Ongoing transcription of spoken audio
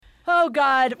Oh,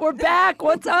 God. We're back.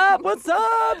 What's up? What's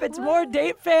up? It's more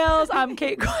date fails. I'm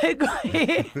Kate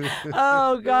Quigley.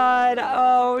 Oh, God.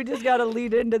 Oh, we just got to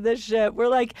lead into this shit. We're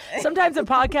like, sometimes the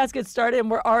podcast gets started and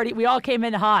we all came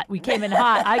in hot. We came in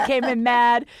hot. I came in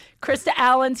mad. Krista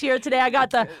Allen's here today. I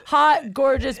got the hot,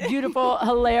 gorgeous, beautiful,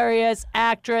 hilarious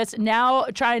actress now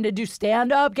trying to do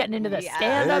stand-up, getting into the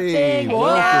stand-up thing.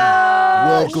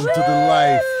 Welcome to the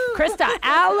life. Krista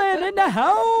Allen in the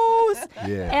house.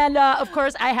 Yeah. And, of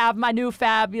course, I have my new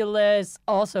fabulous,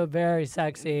 also very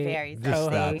sexy. Very Just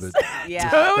stop sexy. it. Yeah.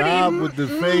 Stop with the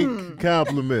fake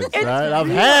compliments, right? I've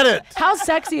had it. How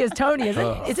sexy is Tony?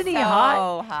 Isn't he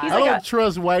hot? hot. He's I like don't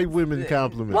trust white women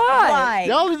compliments. Why?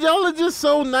 Y'all are just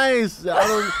so nice.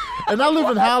 And I live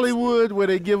in Hollywood where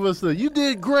they give us you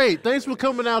did great. Thanks for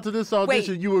coming out to this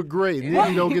audition. Wait. You were great. And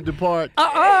then you don't get the part.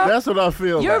 Uh-uh. That's what I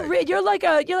feel like. You're like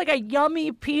a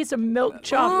yummy piece of milk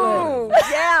chocolate.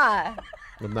 Ooh, yeah.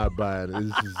 I'm not buying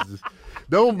it.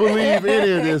 Don't believe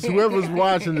any of this. Whoever's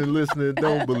watching and listening,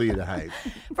 don't believe the hype.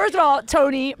 First of all,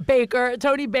 Tony Baker,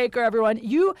 everyone.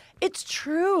 It's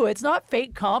true. It's not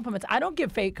fake compliments. I don't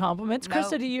give fake compliments. No.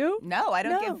 Krista, do you? No, I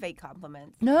don't give fake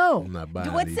compliments. No. I'm not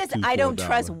buying What's these this? $2, I don't $4.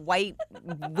 trust white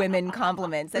women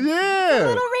compliments. That's Yeah. a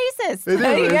little racist. It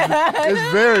is.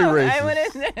 It's very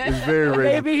racist. It's very racist.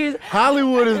 Maybe he's...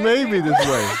 Hollywood has made me this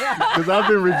way because I've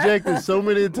been rejected so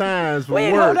many times for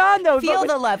Wait, work. hold on, though. Feel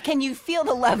the love. Can you feel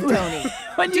the love, Tony?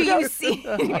 When Do you go- you see?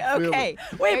 Okay.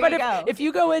 Wait, There but you go. if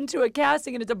you go into a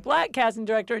casting and it's a black casting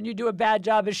director and you do a bad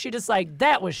job, is she just like,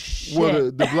 that was shit? Well,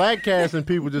 the black casting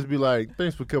people just be like,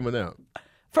 thanks for coming out.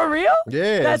 For real?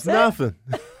 Yeah, That's it's it? nothing.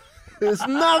 It's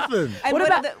nothing. And What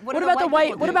about the white?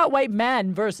 people What do? about white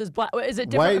men versus black? Is it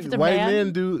different if it's a White man?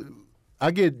 men do.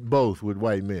 I get both with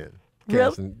white men. Really?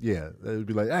 Casting, yeah. They'd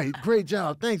be like, hey, great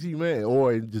job. Thanks, you, man.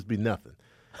 Or it'd just be nothing.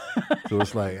 So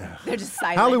it's like, They're just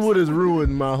silent. Hollywood has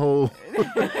ruined my whole.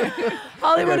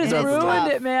 Hollywood has That's ruined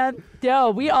tough. it, man.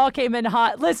 Yo, we all came in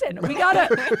hot. Listen, we gotta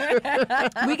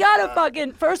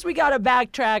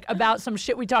backtrack about some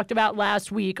shit we talked about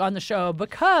last week on the show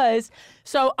because,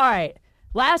 all right,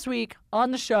 last week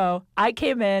on the show, I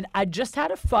came in, I just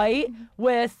had a fight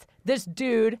with this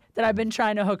dude that I've been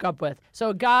trying to hook up with. So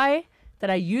a guy that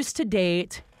I used to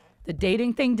date. The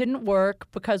dating thing didn't work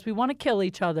because we want to kill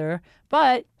each other,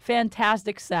 but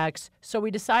fantastic sex. So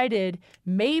we decided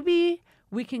maybe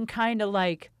we can kind of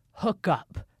like hook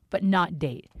up, but not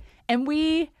date. And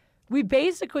we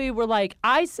basically were like,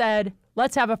 I said,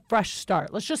 let's have a fresh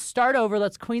start. Let's just start over.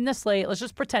 Let's clean the slate. Let's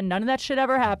just pretend none of that shit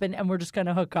ever happened and we're just going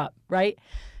to hook up, right?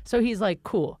 So he's like,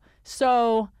 cool.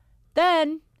 So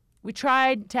then we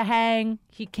tried to hang.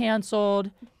 He canceled.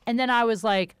 And then I was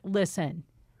like, listen,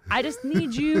 I just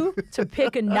need you to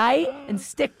pick a night and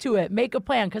stick to it. Make a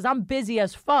plan because I'm busy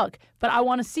as fuck, but I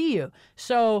want to see you.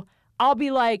 So I'll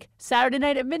be like, Saturday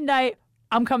night at midnight,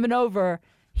 I'm coming over.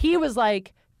 He was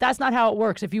like, that's not how it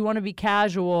works. If you want to be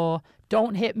casual,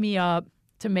 don't hit me up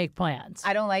to make plans.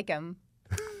 I don't like him.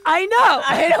 I know.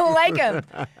 I don't like him.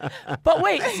 But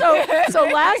wait, so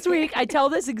last week, I tell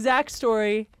this exact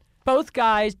story. Both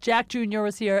guys, Jack Jr.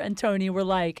 was here and Tony were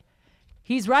like,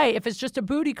 he's right. If it's just a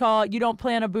booty call, you don't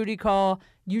plan a booty call.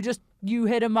 You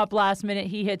hit him up last minute.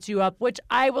 He hits you up, which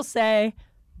I will say,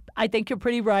 I think you're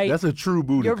pretty right. That's a true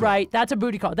booty You're call. right. That's a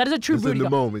booty call. That is a true It's booty in the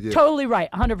call. moment, yeah. Totally right.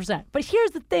 100%. But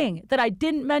here's the thing that I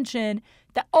didn't mention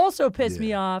that also pissed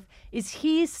me off is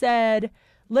he said,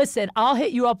 listen, I'll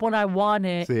hit you up when I want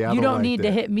it. See, I you don't like need that.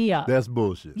 to hit me up. That's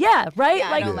bullshit. Yeah, right?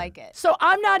 Yeah, I don't like it. So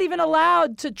I'm not even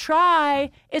allowed to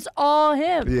try. It's all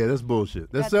him. Yeah, that's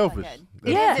bullshit. That's Not selfish. good.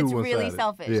 That's Yeah. too It's really one-sided.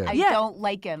 selfish. Yeah. I Yeah. don't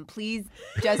like him. Please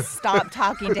just stop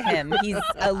talking to him. He's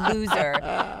a loser.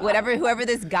 Whoever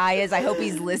this guy is, I hope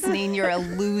he's listening. You're a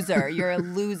loser. You're a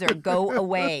loser. Go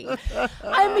away.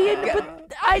 I mean, but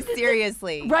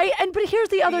Seriously. Right? But here's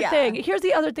the other Yeah. thing. Here's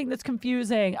the other thing that's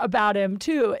confusing about him,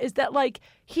 too, is that, like,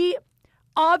 he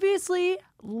obviously,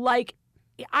 like,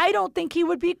 I don't think he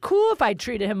would be cool if I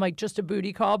treated him like just a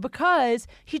booty call because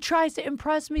he tries to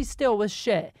impress me still with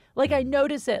shit. Like, I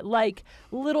notice it, like,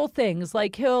 little things.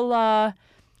 Like, he'll try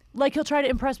to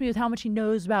impress me with how much he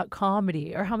knows about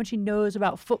comedy or how much he knows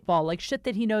about football, like shit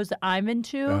that he knows that I'm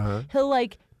into. He'll,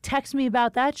 like, text me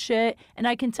about that shit, and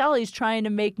I can tell he's trying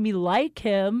to make me like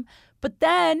him. But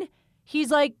then he's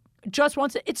like, just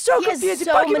wants it. It's so He has confusing.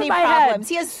 so Fucking many in my problems.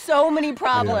 head. He has so many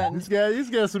problems. He's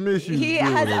got some issues. He dealing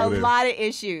has with a over there. lot of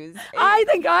issues. I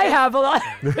think I have a lot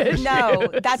of issues. No,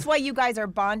 that's why you guys are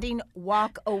bonding.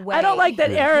 Walk away. I don't like that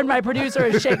Aaron, my producer,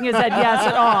 is shaking his head yes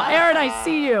at all. Aaron, I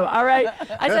see you, all right?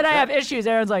 I said I have issues.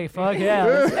 Aaron's like, fuck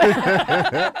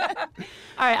yeah.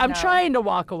 All right, I'm No. trying to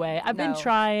walk away. I've been No.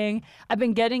 trying. I've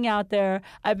been getting out there.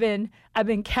 I've been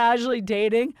casually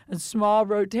dating a small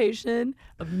rotation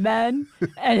of men,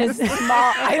 and it's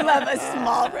small. I love a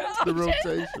small rotation. The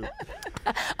rotation.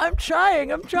 I'm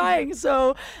trying.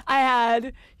 So I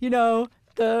had,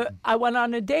 I went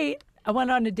on a date. All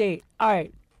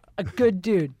right, a good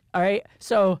dude. All right.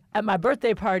 So at my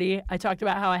birthday party, I talked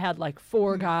about how I had like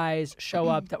 4 guys show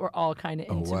up that were all kind of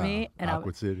into me. And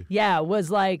Awkward city. Yeah, it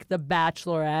was like the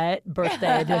Bachelorette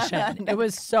birthday edition. It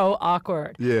was so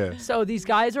awkward. Yeah. So these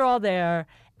guys are all there,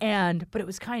 but it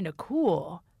was kind of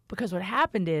cool because what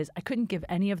happened is I couldn't give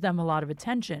any of them a lot of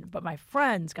attention, but my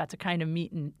friends got to kind of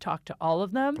meet and talk to all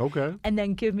of them. Okay. And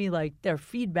then give me like their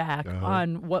feedback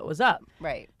on what was up.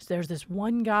 Right. So there's this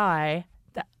one guy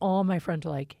that all my friends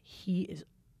are like, he is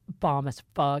bomb as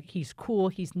fuck. He's cool.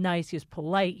 He's nice. He's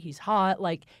polite. He's hot.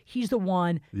 Like, he's the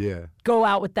one. Yeah. Go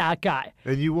out with that guy.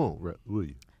 And you won't, will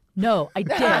you? No, I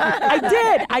did.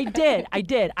 I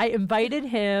did. I invited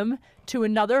him to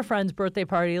another friend's birthday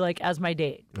party, like, as my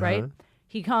date, right?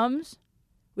 He comes.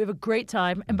 We have a great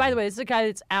time. And by the way, this is a guy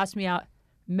that's asked me out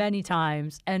many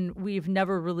times, and we've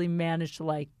never really managed to,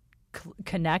 like,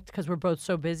 connect because we're both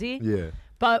so busy. Yeah.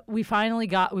 But we finally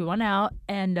we went out,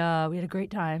 and we had a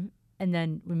great time. And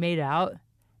then we made out,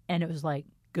 and it was like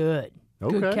good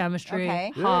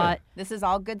chemistry, hot. This is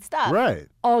all good stuff. Right.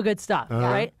 All good stuff,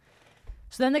 right?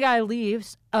 So then the guy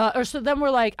leaves, so then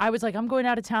I was like, I'm going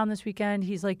out of town this weekend.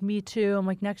 He's like, me too. I'm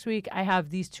like, next week I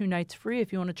have these 2 nights free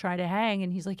if you want to try to hang.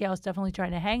 And he's like, yeah, let's definitely try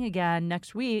to hang again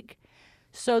next week.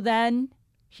 So then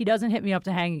he doesn't hit me up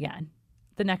to hang again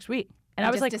the next week. And I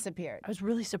was like, disappeared. I was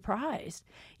really surprised.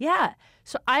 Yeah.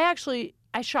 So I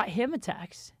shot him a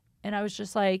text. And I was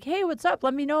just like, hey, what's up?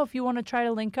 Let me know if you want to try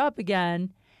to link up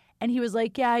again. And he was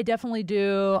like, yeah, I definitely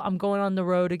do. I'm going on the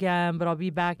road again, but I'll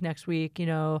be back next week.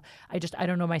 I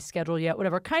don't know my schedule yet,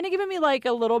 whatever. Kind of giving me like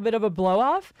a little bit of a blow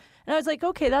off. And I was like,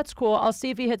 okay, that's cool. I'll see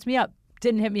if he hits me up.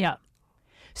 Didn't hit me up.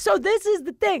 So this is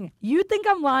the thing. You think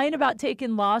I'm lying about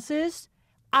taking losses?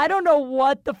 I don't know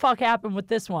what the fuck happened with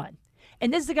this one.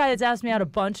 And this is the guy that's asked me out a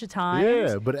bunch of times.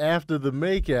 Yeah, but after the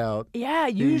makeout,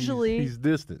 usually he's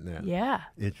distant now. Yeah.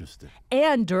 Interesting.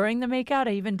 And during the makeout,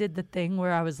 I even did the thing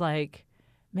where I was like,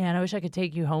 man, I wish I could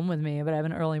take you home with me, but I have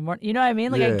an early morning. You know what I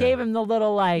mean? Like, I gave him the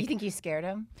little, like... You think you scared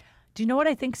him? Do you know what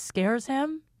I think scares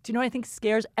him? Do you know what I think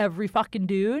scares every fucking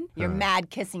dude? Your mad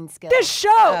kissing skills. This show!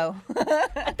 Oh.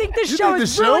 I think this show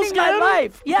is ruining my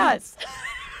life. Yes.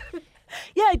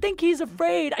 Yeah, I think he's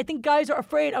afraid. I think guys are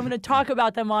afraid I'm going to talk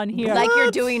about them on here. Like you're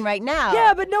doing right now.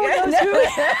 Yeah, but no one knows who.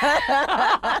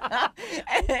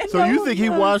 So you think he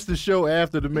watched the show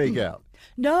after the makeout?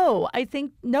 No, I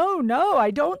think, no,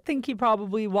 I don't think he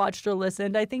probably watched or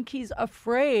listened. I think he's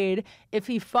afraid if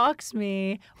he fucks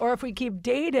me or if we keep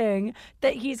dating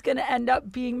that he's going to end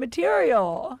up being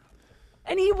material.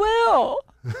 And he will.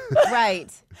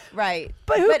 Right.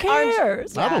 But who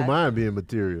cares? I don't mind being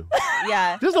material.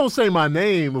 Yeah. Just don't say my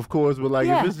name, of course, but like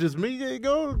if it's just me, yeah,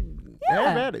 go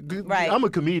have at it. Right. I'm a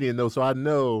comedian, though, so I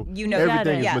know,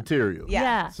 everything is material.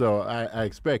 Yeah. So I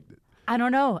expect it. I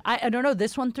don't know. I don't know.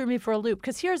 This one threw me for a loop.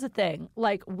 Because here's the thing.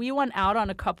 Like, we went out on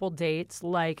a couple dates,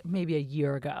 like, maybe a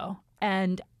year ago.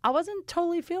 And I wasn't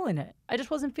totally feeling it. I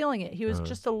just wasn't feeling it. He was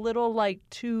just a little, like,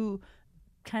 too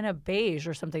kind of beige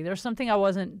or something. There's something I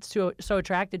wasn't so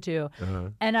attracted to.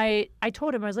 And I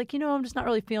told him, I was like, I'm just not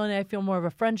really feeling it. I feel more of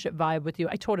a friendship vibe with you.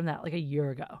 I told him that, like, a year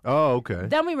ago. Oh, okay.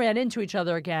 Then we ran into each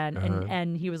other again,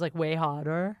 and he was, like, way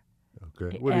hotter.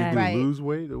 Okay. What did he do, lose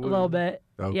weight? Or what? A little bit.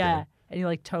 Okay. Yeah. And he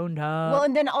like toned up. Well,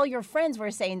 and then all your friends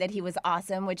were saying that he was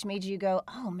awesome, which made you go,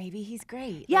 oh, maybe he's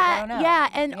great. Yeah, like, I don't know. yeah.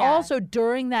 And also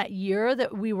during that year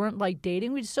that we weren't like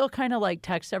dating, we'd still kind of like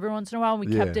text every once in a while and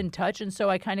we kept in touch. And so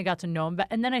I kind of got to know him.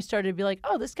 And then I started to be like,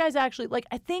 oh, this guy's actually like,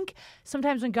 I think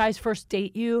sometimes when guys first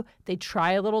date you, they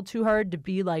try a little too hard to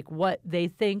be like what they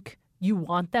think you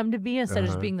want them to be instead of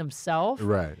just being themselves.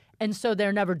 Right. And so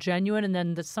they're never genuine, and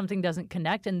then something doesn't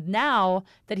connect. And now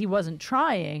that he wasn't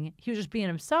trying, he was just being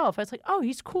himself. I was like, oh,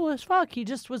 he's cool as fuck. He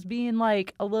just was being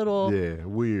like a little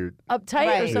weird,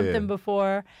 uptight or something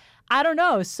before. I don't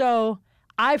know. So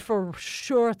I for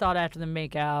sure thought after the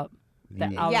makeout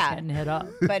that I was getting hit up.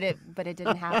 But it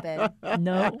didn't happen.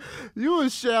 No. You a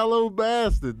shallow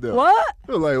bastard, though. What?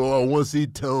 You're like, well, once he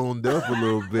toned up a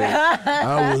little bit,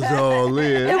 I was all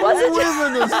in. It wasn't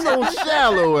Women are so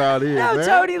shallow out here, No, man.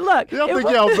 Tony, look. Y'all think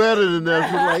y'all better than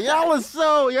that. Like, y'all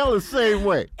the same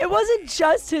way. It wasn't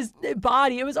just his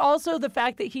body. It was also the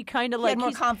fact that he kind of like... had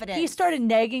more confidence. He started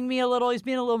nagging me a little. He's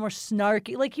being a little more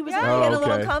snarky. Like he was... Yeah, he had a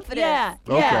little confidence. Yeah,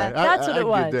 Okay. yeah. That's what it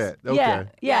was. Get that. Okay.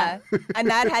 Yeah. And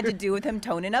that had to do with with him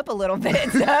toning up a little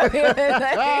bit. So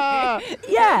Yeah,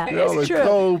 Y'all it's are true.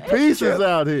 cold pieces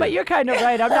out here. But you're kind of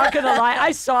right. I'm not going to lie.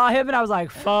 I saw him and I was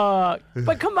like, fuck.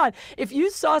 But come on. If you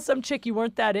saw some chick you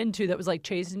weren't that into that was like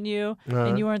chasing you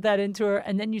and you weren't that into her,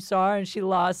 and then you saw her and she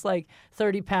lost like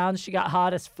 30 pounds, she got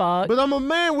hot as fuck. But I'm a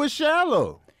man. We're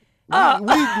shallow.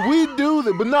 We do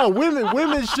that. But no,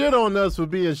 women shit on us for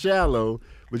being shallow,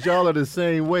 but y'all are the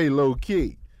same way, low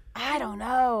key. I don't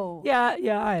know. Yeah,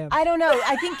 I am. I don't know.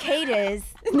 I think Kate is.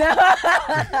 No.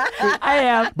 I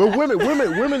am. But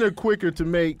women are quicker to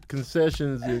make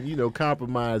concessions and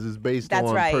compromises based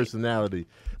on personality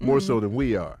more so than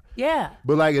we are. Yeah.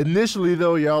 But like initially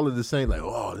though, y'all are the same. Like,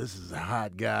 oh, this is a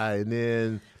hot guy, and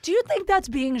then. Do you think that's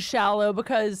being shallow?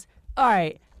 Because, all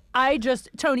right,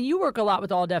 Tony, you work a lot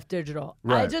with All Def Digital.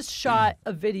 Right. I just shot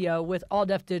a video with All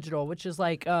Def Digital, which is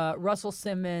like Russell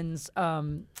Simmons'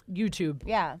 YouTube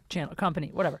channel,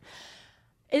 company, whatever.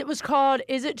 It was called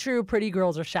 "Is It True Pretty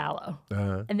Girls Are Shallow?"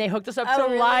 And they hooked us up to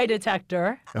a lie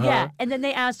detector. Yeah, and then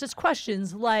they asked us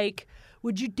questions like,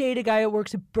 would you date a guy who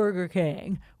works at Burger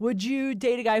King? Would you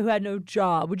date a guy who had no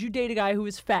job? Would you date a guy who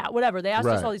was fat? Whatever. They asked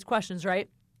us all these questions, right?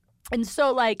 And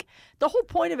so, like, the whole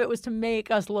point of it was to make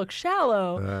us look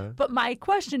shallow. But my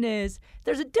question is,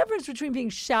 there's a difference between being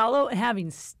shallow and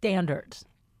having standards.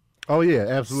 Oh, yeah,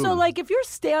 absolutely. So, like, if your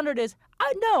standard is,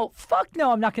 fuck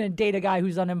no, I'm not going to date a guy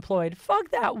who's unemployed. Fuck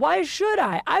that. Why should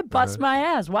I? I bust my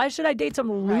ass. Why should I date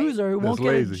some loser who won't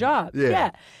get a job?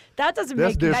 Yeah. That doesn't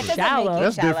make you shallow.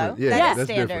 That's different. Yeah, that's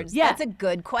standards. Yeah. That's a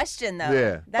good question, though.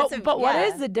 Yeah. But what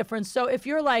is the difference? So if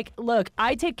you're like, look,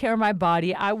 I take care of my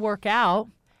body, I work out,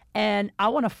 and I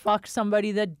want to fuck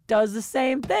somebody that does the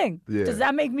same thing. Yeah. Does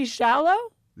that make me shallow?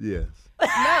 Yes.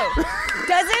 No.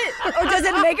 Does it? Or does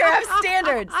it make her have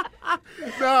standards?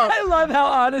 No. I love how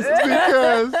honest it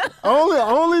is. Because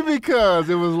only because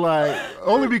it was like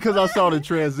because I saw the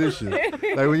transition. Like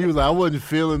when he was like, I wasn't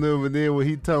feeling him, and then when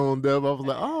he toned up, I was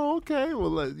like, oh, okay,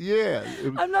 well, like, yeah.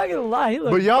 I'm not gonna lie.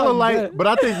 But y'all are like, good. But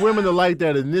I think women are like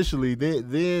that initially.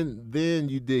 Then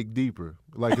you dig deeper.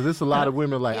 Like, 'cause there's a lot of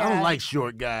women like, I don't like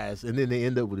short guys, and then they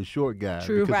end up with a short guy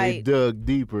because they dug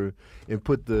deeper and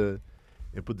put the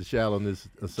shallowness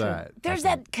aside. There's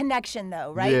that connection,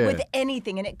 though, right? Yeah. With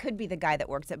anything, and it could be the guy that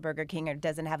works at Burger King or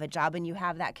doesn't have a job, and you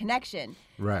have that connection.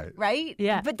 Right. Right?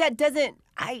 Yeah. But that doesn't.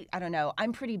 I don't know.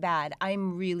 I'm pretty bad. I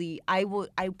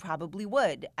probably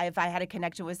would. If I had a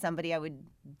connection with somebody, I would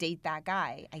date that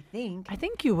guy. I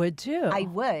think you would too. I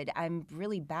would. I'm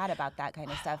really bad about that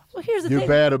kind of stuff. Well, here's the thing. You're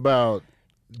bad about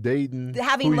dating,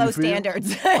 having low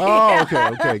standards. Oh,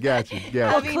 okay, got you.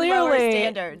 Having lower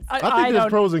standards. I think there's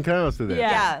pros and cons to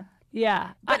that.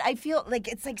 Yeah. But I feel like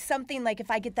it's like something like if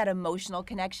I get that emotional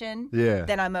connection,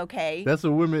 then I'm okay. That's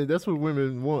what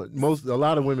women want. A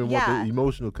lot of women want the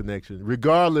emotional connection,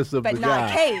 regardless of the guy. But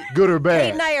not Kate. Good or bad.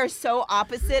 Kate and I are so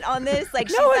opposite on this. Like,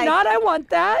 no, I'm not. I want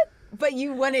that. But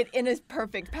you want it in a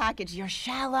perfect package. You're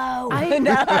shallow. Do you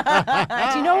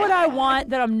know what I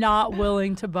want that I'm not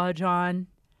willing to budge on?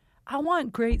 I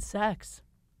want great sex.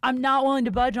 I'm not willing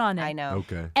to budge on it. I know.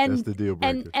 Okay, that's the deal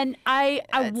breaker. And I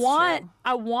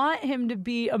want him to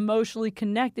be emotionally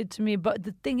connected to me. But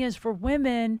the thing is, for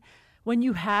women, when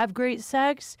you have great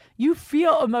sex, you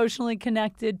feel emotionally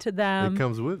connected to them. It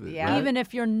comes with it. Yeah. Right? Even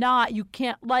if you're not, you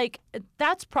can't, like,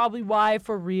 that's probably why,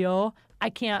 for real, I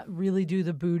can't really do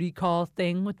the booty call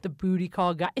thing with the booty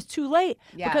call guy. It's too late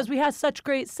because we had such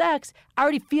great sex. I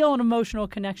already feel an emotional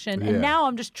connection. And now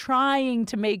I'm just trying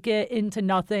to make it into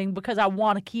nothing because I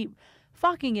want to keep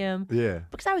fucking him. Yeah.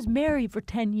 Because I was married for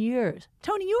 10 years.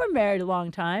 Tony, you were married a long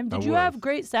time. Did you have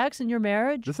great sex in your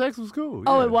marriage? The sex was cool.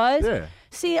 Oh, it was? Yeah.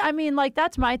 See, I mean, like,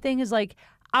 that's my thing is, like,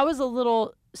 I was a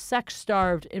little sex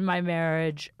starved in my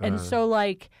marriage. And so,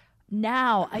 like,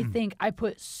 now I think I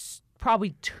put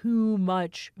probably too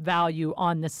much value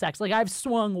on the sex. Like, I've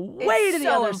swung way to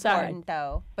the other side. It's so important,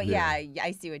 though. But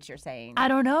I see what you're saying. I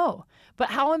don't know. But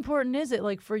how important is it,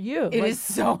 like, for you? It is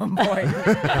so important.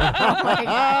 Oh, my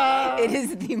God. It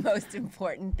is the most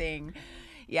important thing.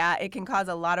 Yeah, it can cause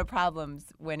a lot of problems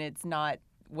when it's not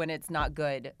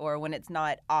good or when it's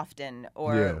not often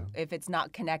or if it's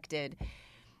not connected.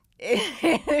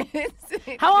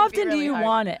 How often do you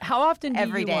want it? How often do you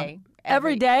want it? Every day.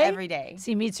 Every day? Every day.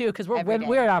 See, me too, because we're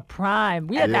at our prime.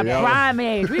 We at that prime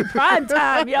age. We prime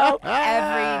time, yo.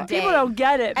 Every day. People don't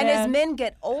get it, man. And as men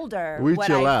get older,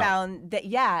 found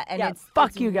that, and it's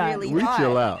fuck you guys. Really we hard.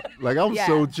 chill out. Like, I'm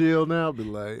so chill now, but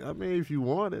like, I mean, if you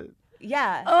want it.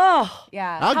 Yeah. Oh.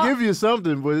 Yeah. I'll give you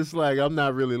something, but it's like, I'm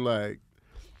not really like,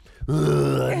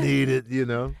 I need it, you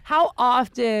know? How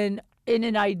often in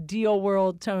an ideal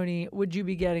world, Tony, would you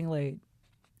be getting laid?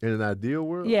 In an ideal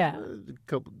world? Yeah.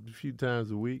 A few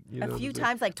times a week. You know A few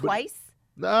times, like twice?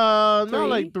 Not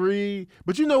like 3.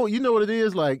 But you know what it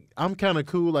is? Like, I'm kind of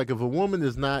cool. Like, if a woman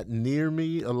is not near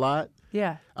me a lot,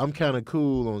 yeah, I'm kind of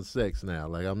cool on sex now.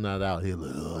 Like, I'm not out here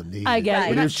like, oh, I need I it.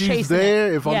 get it. But if she's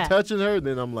there, if I'm touching her,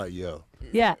 then I'm like, yo.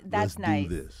 Yeah, that's nice.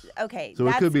 Do this. Okay, so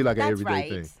it could be like an everyday right.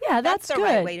 thing. Yeah, that's the good.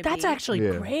 Right way to that's be. actually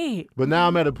great. But now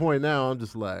I'm at a point now. I'm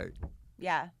just like,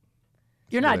 yeah,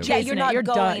 you're not chasing you're not it. You're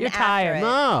going done. You're after tired. it.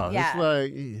 no, Yeah. it's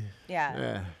like,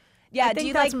 yeah. I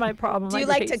think that's my problem. Do you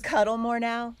like to cuddle more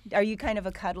now? Are you kind of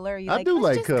a cuddler? Are you I do let's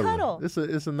like just cuddling. cuddle.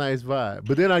 It's a nice vibe.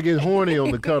 But then I get horny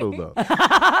on the cuddle though.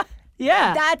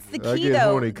 Yeah, that's the I key get though.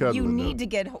 horny cuddling, You need though. to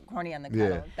get horny on the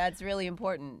cuddle. That's really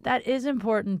important. that is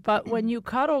important. But when you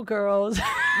cuddle girls,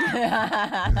 you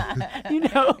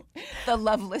know, The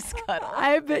loveless cuddle.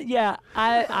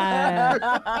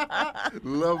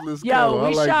 Loveless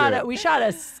Yo, cuddle. we shot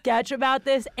a sketch about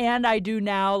this, and I do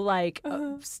now like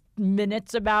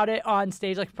minutes about it on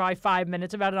stage, like probably 5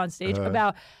 minutes about it on stage,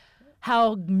 about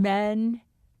how men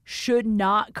should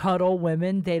not cuddle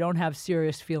women they don't have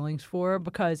serious feelings for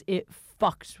because it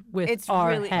fucks with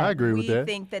our head. I agree with that. We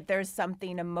think that there's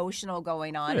something emotional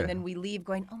going on, and then we leave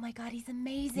going, "Oh my God, he's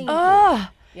amazing." Yeah,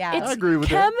 Yeah. it's I agree with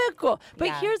that. chemical. But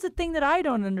Yeah. here's the thing that I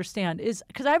don't understand is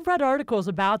because I've read articles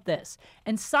about this,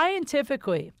 and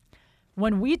scientifically,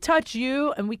 when we touch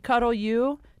you and we cuddle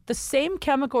you, the same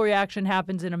chemical reaction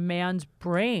happens in a man's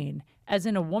brain as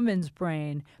in a woman's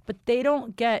brain, but they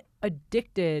don't get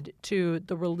addicted to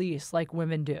the release like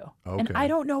women do. And Okay. I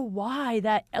don't know why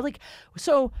that, like,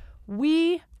 so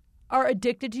we are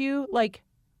addicted to you like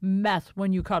meth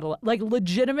when you cuddle. Like,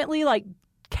 legitimately, like,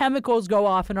 chemicals go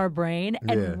off in our brain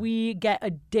and we get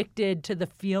addicted to the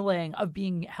feeling of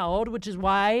being held, which is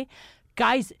why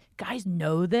guys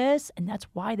know this, and that's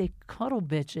why they cuddle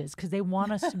bitches, because they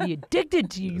want us to be addicted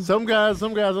to you. Some guys are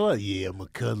like, yeah, I'm gonna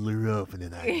cuddle her up and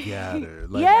then I got her.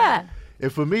 Like, Yeah.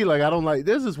 And for me, like, I don't like.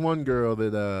 There's this one girl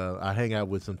that I hang out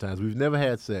with sometimes. We've never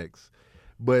had sex,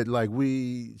 but like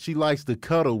she likes to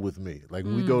cuddle with me. Like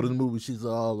when we go to the movie, she's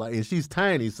all like, and she's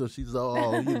tiny, so she's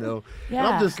all, you know. And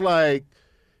I'm just like.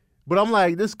 But I'm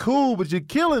like, this cool, but you're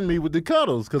killing me with the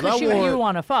cuddles because you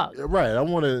want to fuck. Right, I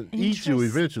want to eat you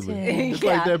eventually. Interesting. It's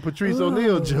like that Patrice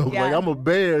O'Neal joke. Yeah. Like, I'm a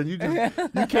bear, and you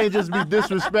can't just be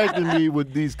disrespecting me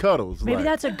with these cuddles. Maybe like,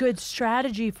 that's a good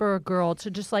strategy for a girl to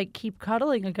just like keep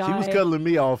cuddling a guy. she was cuddling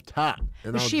me off top.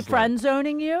 And Was I was she just friend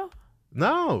zoning you? Like,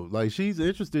 no, like she's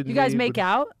interested in You guys me, make but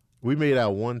out? We made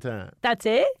out one time. That's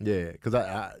it? Yeah, because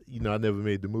I never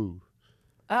made the move.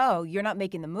 Oh, you're not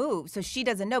making the move, so she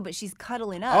doesn't know, but she's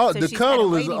cuddling up. Oh, so the she's cuddle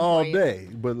kinda is waiting all for you. day,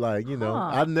 but like, you know,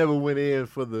 Huh. I never went in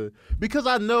for because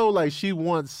I know like she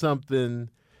wants something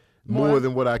more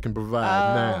than what I can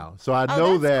provide now. So I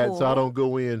know that's that, so I cool. don't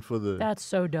go in for the, That's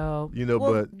so dope. you know,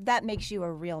 Well, but that makes you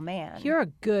a real man. You're a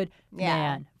good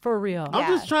man, for real.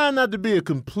 I'm just trying not to be a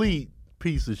complete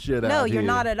piece of shit out No, here. you're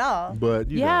not at all. But,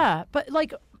 you know. Yeah, but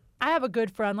like I have a good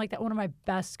friend like that, one of my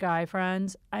best guy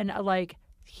friends, and like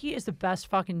he is the best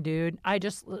fucking dude.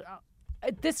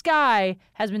 This guy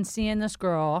has been seeing this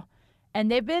girl, and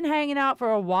they've been hanging out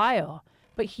for a while,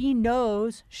 but he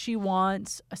knows she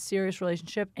wants a serious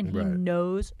relationship, and he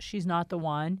knows she's not the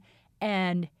one,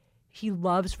 and he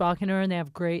loves fucking her, and they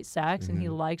have great sex, and he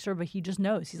likes her, but he just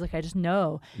knows. He's like, I just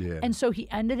know. Yeah. And so he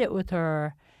ended it with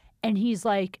her. And he's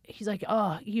like,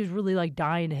 oh, he was really like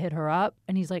dying to hit her up.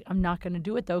 And he's like, I'm not going to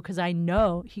do it though, because I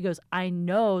know, he goes, I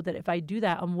know that if I do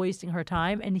that, I'm wasting her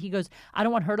time. And he goes, I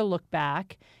don't want her to look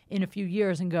back in a few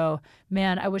years and go,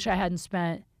 man, I wish I hadn't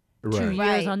spent 2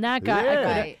 years on that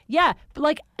guy. Yeah. But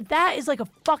like, that is like a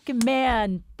fucking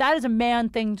man. That is a man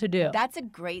thing to do. That's a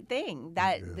great thing.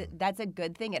 That's a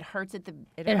good thing. It hurts at the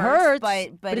It hurts,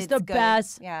 but it's the good.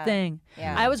 best Yeah. thing.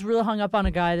 Yeah. I was real hung up on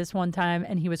a guy this one time,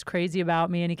 and he was crazy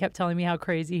about me, and he kept telling me how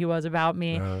crazy he was about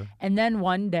me. And then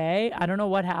one day, I don't know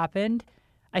what happened.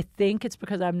 I think it's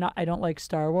because I don't like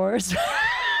Star Wars.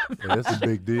 Yeah, that's a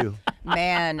big deal.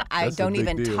 Man, That's a don't big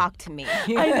even deal. talk to me.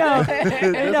 I know.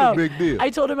 That's a big deal. I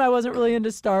told him I wasn't really into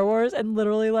Star Wars, and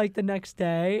literally like the next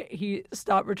day, he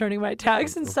stopped returning my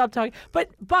texts and stopped talking.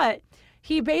 But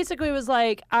he basically was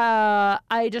like, I'm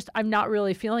not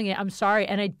really feeling it. I'm sorry.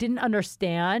 And I didn't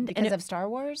understand. Because of Star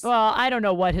Wars? Well, I don't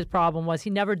know what his problem was. He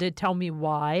never did tell me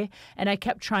why. And I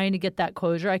kept trying to get that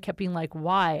closure. I kept being like,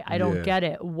 why? I don't get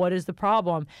it. What is the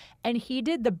problem? And he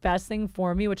did the best thing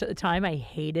for me, which at the time I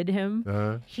hated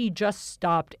him. He just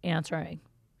stopped answering.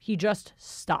 He just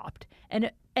stopped. And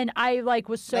And I like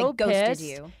was so like ghosted pissed.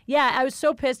 You. Yeah, I was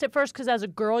so pissed at first because as a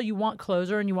girl, you want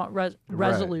closure and you want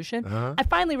resolution. I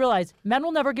finally realized men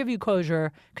will never give you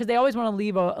closure because they always want to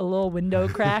leave a little window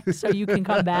crack so you can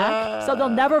come back. So they'll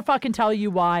never fucking tell you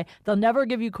why. They'll never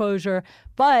give you closure.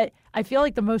 But I feel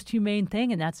like the most humane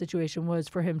thing in that situation was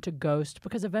for him to ghost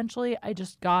because eventually I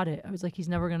just got it. I was like, he's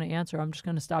never going to answer. I'm just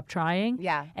going to stop trying.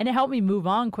 Yeah. And it helped me move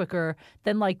on quicker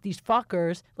than like these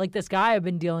fuckers, like this guy I've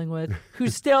been dealing with,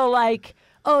 who's still like,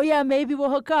 oh, yeah, maybe we'll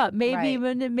hook up. Maybe,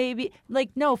 maybe. Like,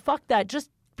 no, fuck that.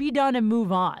 Just be done and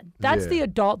move on. That's the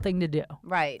adult thing to do.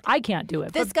 Right. I can't do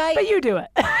it. This but you do it.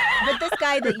 But this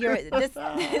guy that you're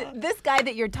this guy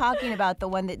that you're talking about, the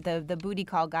one that the booty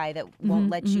call guy that won't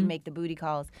let you make the booty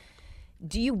calls.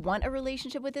 Do you want a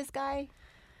relationship with this guy?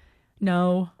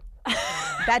 No.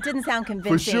 That didn't sound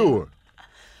convincing. For sure.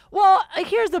 Well,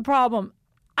 here's the problem.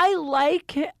 I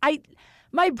like him.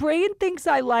 My brain thinks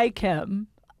I like him,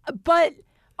 but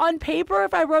on paper,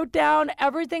 if I wrote down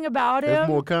everything about him, there's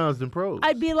more cons than pros.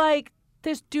 I'd be like,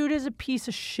 this dude is a piece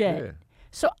of shit. Yeah.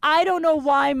 So I don't know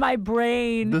why my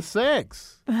brain. The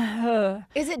sex.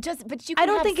 Is it just? But you. Can I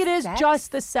don't have think it is sex?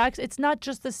 just the sex. It's not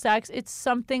just the sex. It's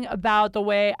something about the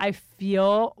way I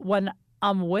feel when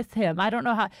I'm with him. I don't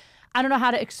know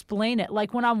how to explain it.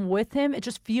 Like when I'm with him, it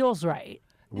just feels right.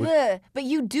 Ugh. But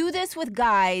you do this with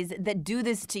guys that do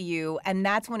this to you, and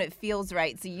that's when it feels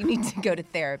right. So you need to go to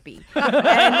therapy.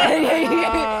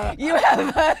 And you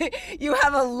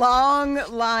have a long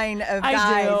line of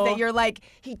guys that you're like,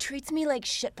 he treats me like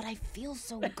shit, but I feel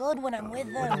so good when I'm with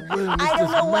him. I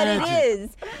don't know what it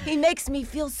is. He makes me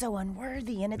feel so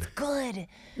unworthy, and it's good.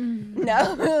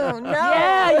 No.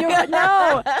 Yeah,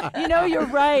 you're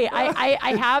right.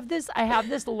 I have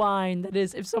this line that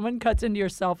is, if someone cuts into your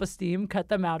self-esteem, cut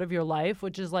them out of your life,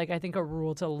 which is like, I think, a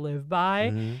rule to live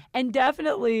by. And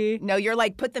definitely. No, you're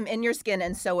like, put them in your skin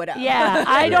and sew it up. Yeah,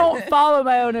 I don't follow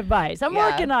my own advice. I'm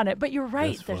working on it, but you're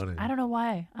right. Funny. I don't know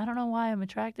why. I'm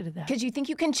attracted to that. Because you think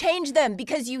you can change them.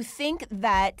 Because you think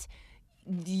that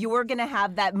you're gonna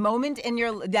have that moment in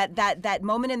your that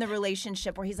moment in the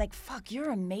relationship where he's like, fuck, you're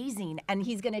amazing, and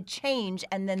he's gonna change,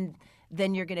 and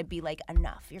then you're gonna be like,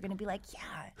 enough. You're gonna be like,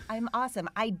 yeah, I'm awesome.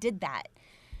 I did that.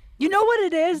 You know what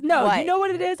it is? No, What? You know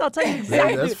what it is? I'll tell you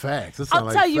exactly. That's facts.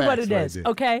 I'll tell you what it is,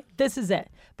 okay? This is it.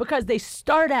 Because they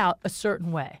start out a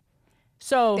certain way.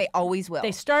 So They always will.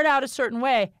 They start out a certain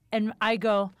way, and I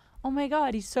go, oh my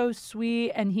God, he's so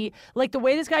sweet. And he, like the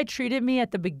way this guy treated me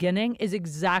at the beginning is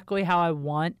exactly how I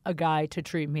want a guy to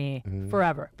treat me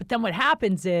forever. But then what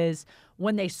happens is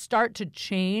when they start to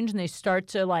change and they start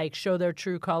to like show their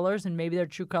true colors, and maybe their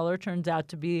true color turns out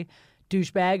to be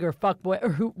douchebag or fuckboy or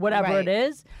whatever it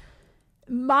is,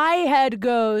 my head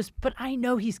goes, but I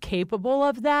know he's capable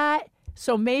of that.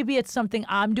 So maybe it's something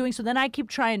I'm doing. So then I keep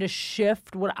trying to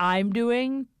shift what I'm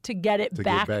doing to get it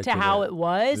back to how it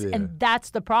was. Yeah. And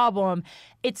that's the problem.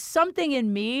 It's something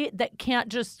in me that can't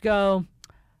just go,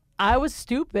 I was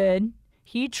stupid.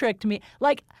 He tricked me.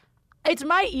 Like, it's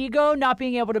my ego not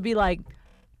being able to be like,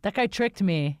 that guy tricked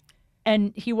me.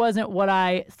 And he wasn't what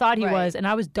I thought he was, and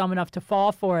I was dumb enough to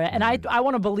fall for it. And I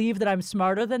want to believe that I'm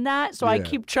smarter than that, so I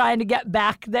keep trying to get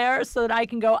back there so that I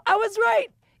can go, I was right.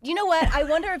 You know what? I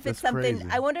wonder if it's something.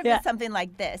 crazy. I wonder if it's something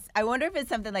like this. I wonder if it's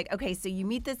something like, okay, so you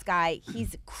meet this guy.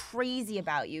 He's crazy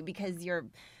about you because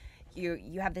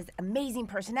you have this amazing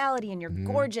personality and you're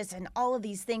gorgeous and all of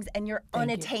these things, and you're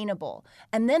unattainable.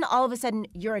 And then all of a sudden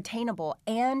you're attainable,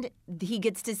 and he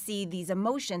gets to see these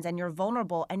emotions, and you're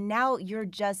vulnerable, and now you're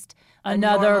just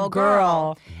Another normal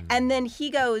girl. And then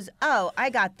he goes, oh, I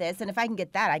got this, and if I can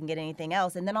get that, I can get anything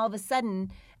else. And then all of a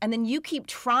sudden, and then you keep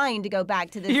trying to go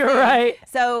back to this. You're thing. right.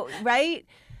 So, right?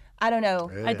 I don't know.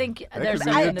 Yeah. I think That there's could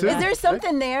be something it, to too. Is that. there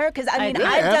something there? Because I mean, Yeah,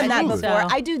 I've done that absolutely. before.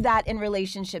 So. I do that in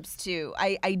relationships too.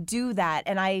 I do that,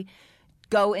 and I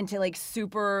go into like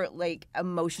super like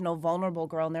emotional, vulnerable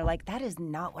girl, and they're like, that is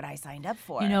not what I signed up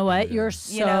for. You know what? You're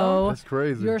so You know? That's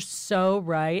crazy. You're so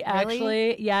right.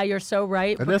 Actually, yeah, you're so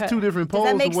right. And that's two different poles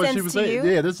that make of what she sense was to saying.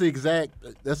 you?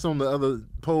 Yeah, that's on the other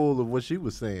pole of what she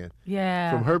was saying.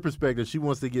 Yeah. From her perspective, she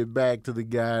wants to get back to the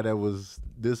guy that was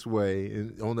this way,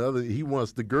 and on the other, he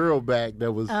wants the girl back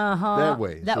that was that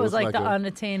way. That So was it's like the a-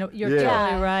 unattainable. You're Yeah.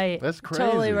 totally right. That's Totally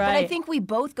crazy. right. But I think we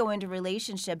both go into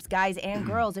relationships, guys and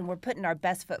girls, and we're putting our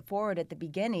best foot forward at the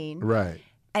beginning. Right.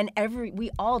 And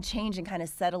we all change and kind of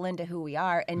settle into who we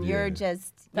are. And you're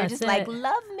just That's like, it.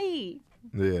 love me.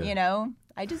 Yeah. You know?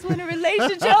 I just want a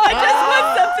relationship. I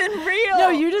just want something real. No,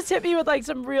 you just hit me with like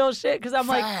some real shit because I'm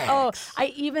like, oh,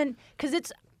 because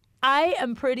I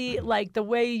am pretty, like, the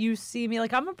way you see me,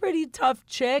 like, I'm a pretty tough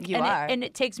chick. You are. And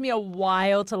it takes me a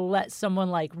while to let someone,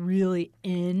 like, really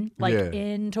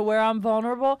into where I'm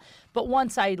vulnerable. But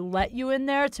once I let you in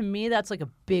there, to me, that's, like, a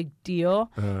big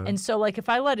deal. And so, like, if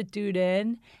I let a dude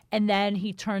in and then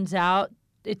it turns out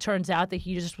that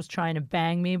he just was trying to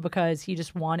bang me because he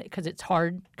just wanted, because it's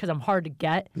hard, because I'm hard to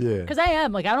get. Yeah. Because I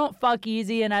am, like, I don't fuck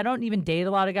easy and I don't even date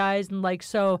a lot of guys. And, like,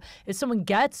 so if someone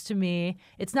gets to me,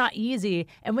 it's not easy.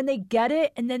 And when they get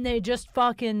it and then they just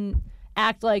fucking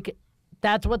act like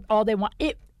that's what all they want,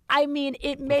 it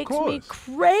makes me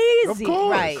crazy.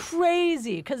 Right.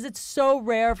 Crazy. Because it's so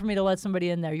rare for me to let somebody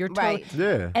in there. You're totally. Right.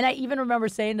 Yeah. And I even remember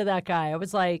saying to that guy, I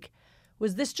was like,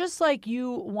 was this just like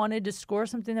you wanted to score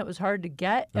something that was hard to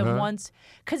get? And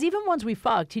because even once we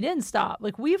fucked, he didn't stop.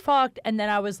 Like, we fucked, and then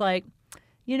I was like,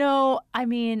 I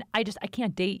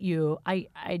can't date you. I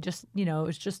just,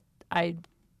 it's just,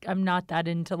 I'm not that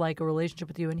into, like, a relationship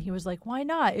with you. And he was like, why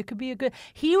not? It could be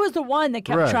he was the one that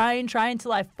kept trying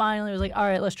until I finally was like, all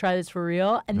right, let's try this for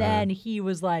real. And then he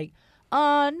was like, no,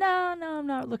 I'm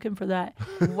not looking for that.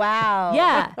 Wow.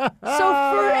 Yeah. I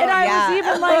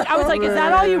was like, is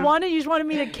that all you wanted? You just wanted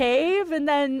me to cave? And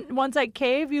then once I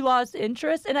cave, you lost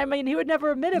interest? And I mean, he would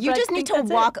never admit it. You just need to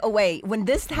walk away. When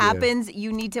this happens,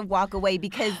 you need to walk away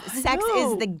because sex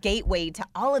is the gateway to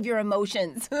all of your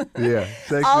emotions. Yeah.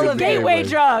 Sex all is of the gateway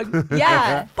drug.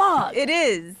 Yeah. Fuck. It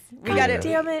is.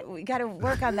 Damn it. We gotta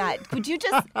work on that. Could you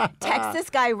just text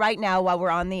this guy right now while we're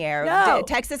on the air? No.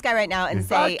 Text this guy right now and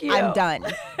say, Fuck you. I'm done.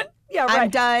 Yeah, right. I'm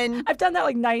done. I've done that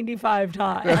like 95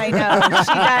 times. I know. She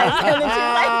does. And then she's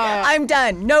like, I'm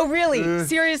done. No, really.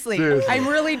 Seriously. I'm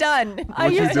really done. I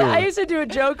used to do a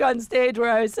joke on stage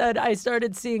where I said I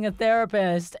started seeing a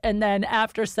therapist, and then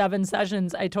after 7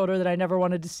 sessions, I told her that I never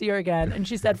wanted to see her again. And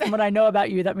she said, from what I know about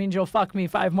you, that means you'll fuck me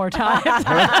 5 more times.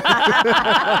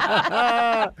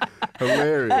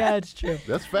 Hilarious. Yeah, it's true.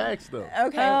 That's facts, though.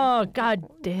 Okay. Oh, god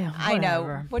damn. I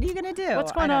know. What are you going to do?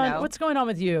 What's going on? What's going on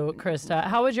with you, Krista?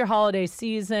 How was your holiday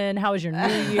season? How was your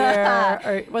new year?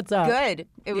 Or what's up? Good.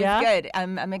 It was good.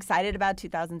 I'm excited about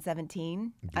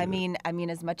 2017. Good. I mean,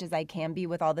 as much as I can be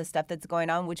with all the stuff that's going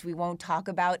on, which we won't talk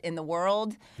about in the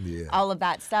world. Yeah. All of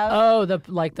that stuff. Oh, the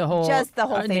whole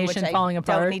thing, nation which falling I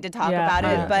apart. Don't need to talk about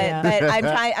it. But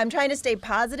I'm trying to stay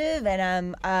positive,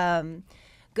 and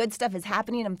good stuff is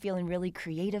happening. I'm feeling really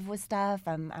creative with stuff.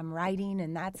 I'm writing,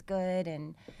 and that's good.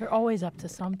 And you're always up to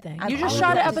something. You just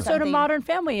shot an episode of Modern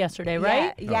Family yesterday,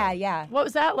 right? Yeah. What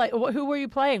was that like? Who were you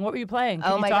playing? What were you playing?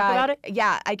 Can you talk about it?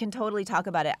 Yeah, I can totally talk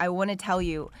about it. I want to tell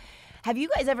you, have you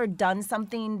guys ever done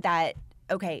something that?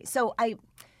 Okay, so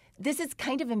this is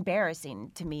kind of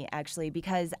embarrassing to me, actually,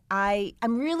 because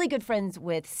I'm really good friends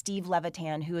with Steve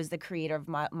Levitan, who is the creator of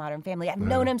Modern Family. I've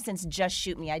known him since Just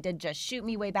Shoot Me. I did Just Shoot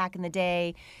Me way back in the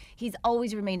day. He's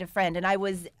always remained a friend. And I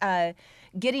was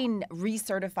getting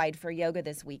recertified for yoga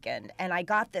this weekend, and I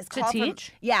got this call to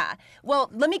teach? Yeah. Well,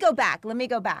 let me go back.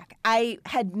 I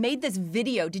had made this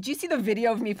video. Did you see the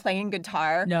video of me playing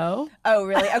guitar? No. Oh,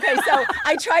 really? Okay, so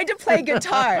I tried to play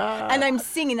guitar, and I'm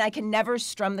singing. I can never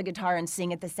strum the guitar and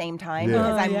sing at the same time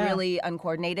because I'm really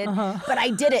uncoordinated. But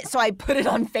I did it, so I put it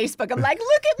on Facebook. I'm like,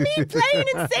 look at me playing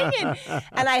and singing.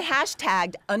 And I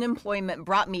hashtagged unemployment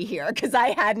brought me here because I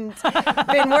hadn't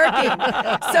been working.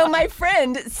 So my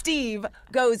friend, Steve,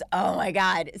 goes, oh my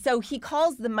God. So he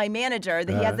calls my manager,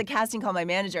 he has the casting call my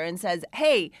manager and says,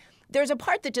 hey, there's a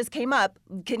part that just came up.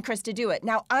 Can Krista do it?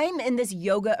 Now, I'm in this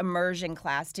yoga immersion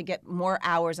class to get more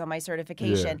hours on my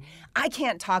certification. Yeah. I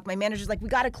can't talk. My manager's like, we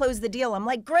got to close the deal. I'm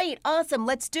like, great, awesome,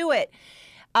 let's do it.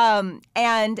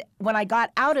 And when I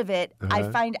got out of it,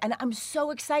 and I'm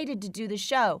so excited to do the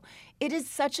show. It is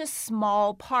such a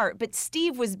small part, but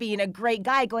Steve was being a great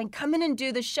guy going, come in and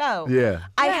do the show. Yeah.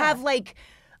 I have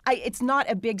it's not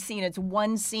a big scene. It's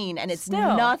one scene, and it's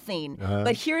nothing.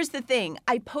 But here's the thing.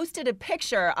 I posted a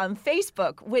picture on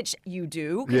Facebook, which you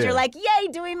do, because you're like, yay,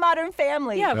 doing Modern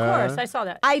Family. Yeah, of course. I saw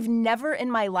that. I've never in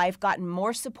my life gotten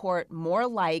more support, more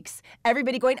likes,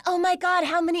 everybody going, oh, my God,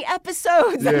 how many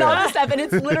episodes, and all this stuff. And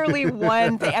it's literally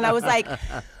one thing. And I was like,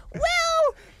 well...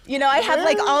 I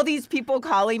have all these people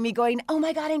calling me going, oh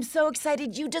my God, I'm so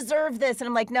excited. You deserve this. And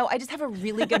I'm like, no, I just have a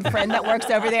really good friend that works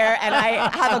over there and I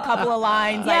have a couple of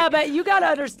lines. Yeah, but you got to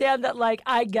understand that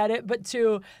I get it. But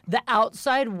to the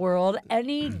outside world,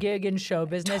 any gig in show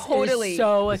business is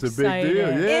so exciting. It's a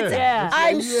big deal.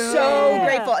 I'm so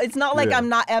grateful. It's not like I'm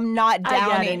not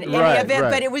downing any of it,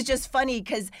 but it was just funny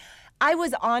because I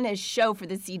was on a show for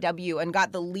the CW and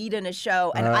got the lead in a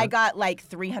show, and I got like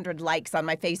 300 likes on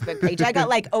my Facebook page. I got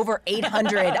like over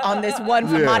 800 on this one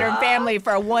from Modern Family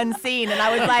for one scene, and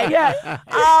I was like,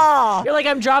 oh. You're like,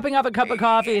 I'm dropping off a cup of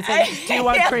coffee. It's like, do you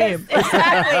want cream?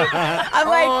 Exactly. I'm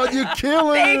like, oh, you're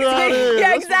killing it out here. here.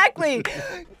 Yeah, exactly.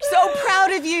 So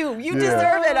proud of you. You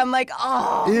deserve it. I'm like,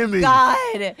 oh, Emmys.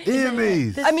 God.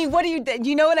 Emmys. I mean, what do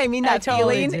you know what I mean? That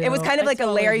totally feeling? do. It was kind of like a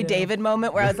Larry do. David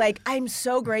moment where I was like, I'm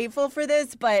so grateful for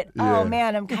this, but oh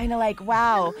man, I'm kind of like,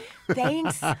 wow,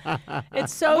 thanks.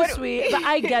 It's so sweet, but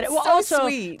I get it. Well, so also,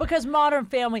 sweet. because Modern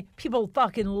Family, people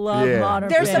fucking love Modern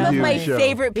They're Family. some of my Huge show.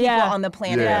 favorite people on the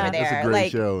planet over there. It's a great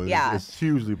like, show. Yeah. It's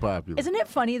hugely popular. Isn't it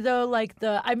funny though? Like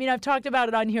I mean, I've talked about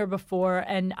it on here before,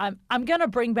 and I'm gonna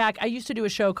bring back. I used to do a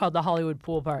show called The Hollywood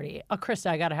Pool Party.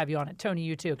 Krista, I gotta have you on it. Tony,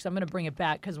 you too, because I'm gonna bring it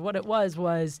back. Because what it was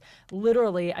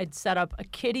literally I'd set up a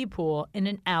kiddie pool in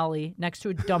an alley next to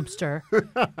a dumpster,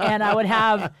 and I would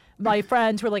have my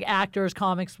friends who are like actors,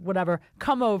 comics, whatever,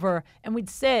 come over, and we'd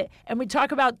sit and we'd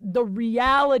talk about the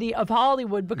reality of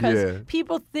Hollywood, because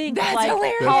people think That's like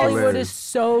hilarious. Hollywood is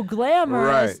so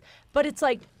glamorous, Right. but it's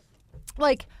like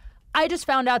I just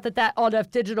found out that All Def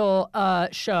Digital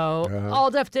show, All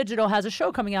Def Digital has a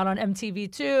show coming out on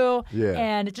MTV2,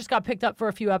 and it just got picked up for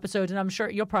a few episodes, and I'm sure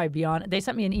you'll probably be on it. They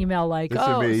sent me an email like,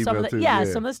 some of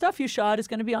the stuff you shot is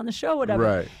going to be on the show, whatever.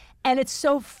 Right. And it's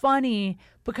so funny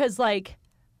because like,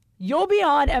 you'll be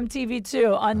on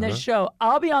MTV2 on this show.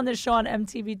 I'll be on this show on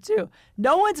MTV2.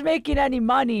 No one's making any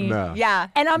money. No. Yeah.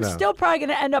 And I'm still probably going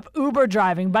to end up Uber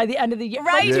driving by the end of the year.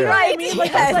 Right, Like, you know what I mean?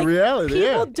 Like, That's it's like reality,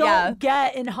 people don't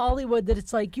get in Hollywood that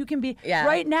it's like you can be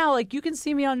right now, like you can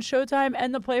see me on Showtime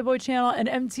and the Playboy Channel and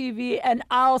MTV, and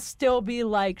I'll still be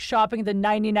like shopping at the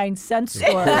 99-cent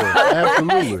store.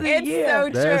 Absolutely. It's so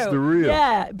true. That's the real.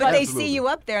 Yeah, But they see you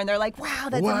up there and they're like, wow,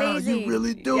 that's amazing. You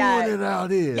really doing it out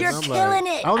here. You're I'm killing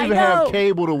like, it. I don't even have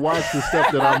cable to watch the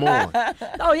stuff that I'm on.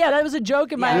 Oh yeah, that was a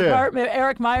joke in my apartment.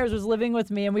 Eric Myers was living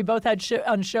with me, and we both had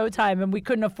on Showtime, and we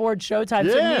couldn't afford Showtime,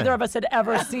 so neither of us had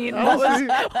ever seen what was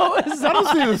I don't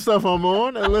on. see the stuff I'm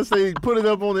on unless they put it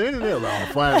up on the internet. Like,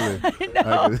 oh, finally,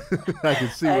 I can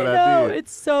see what I did.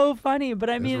 It's so funny, but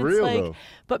I mean, it's real, like, though.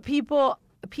 but people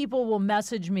will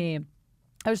message me.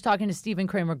 I was talking to Stephen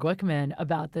Kramer Glickman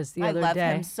about this the other day. I love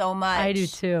him so much. I do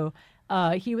too.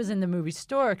 He was in the movie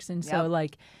Storks, and so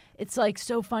like, it's like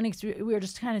so funny because we were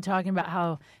just kind of talking about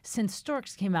how since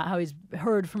Storks came out, how he's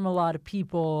heard from a lot of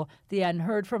people that he hadn't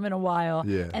heard from in a while.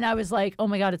 Yeah. And I was like, oh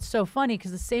my God, it's so funny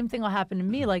because the same thing will happen to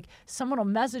me. Like someone will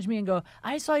message me and go,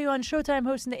 I saw you on Showtime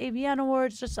hosting the AVN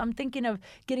Awards. I'm thinking of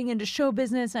getting into show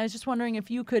business. And I was just wondering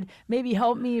if you could maybe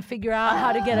help me figure out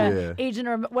how to get an agent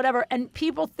or whatever. And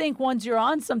people think once you're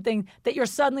on something that you're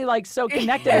suddenly like so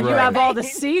connected and you have all the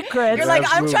secrets. You're like,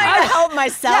 I'm trying to help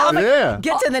myself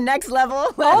get to the next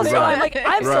level. Also, I'm like,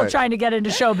 I'm still trying to get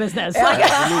into show business.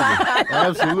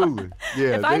 Absolutely.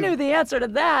 Yeah. If I knew the answer to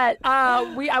that,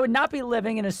 I would not be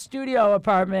living in a studio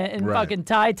apartment in fucking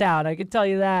Thai Town. I could tell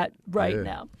you that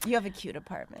now. You have a cute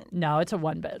apartment. No, it's a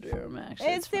 1-bedroom, actually.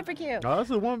 It's super cute. Oh, it's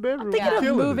a 1-bedroom. I'm thinking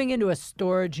of moving into a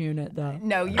storage unit, though.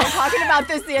 No, you were talking about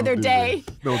this the other day.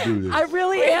 Don't do this. I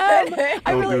really am.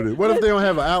 Don't do this. What if they don't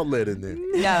have an outlet in there?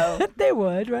 No. They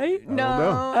would, right?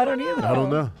 No. I don't either. I don't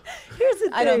know. Here's the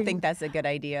thing. I don't think that's a good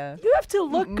idea. You have to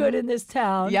look good in this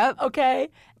town. Yep. Okay?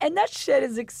 And that shit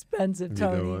is expensive,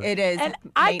 Tony. know what? It is. And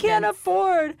I can't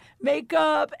afford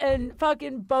makeup and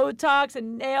fucking Botox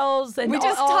and nails and We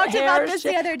just all talked hair about this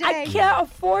shit. the other day. I can't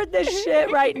afford this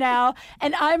shit right now.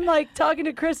 And I'm like talking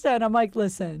to Krista and I'm like,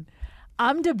 listen,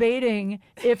 I'm debating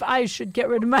if I should get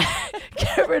rid of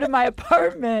my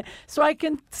apartment so I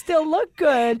can still look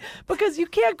good, because you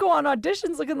can't go on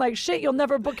auditions looking like shit. You'll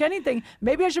never book anything.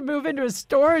 Maybe I should move into a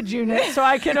storage unit so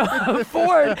I can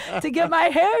afford to get my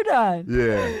hair done.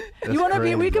 Yeah. You want to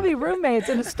be? We could be roommates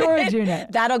in a storage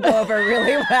unit. That'll go over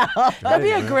really well. That'd be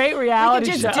a great reality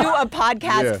We could show. just do a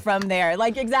podcast from there.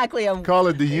 Like exactly a... Call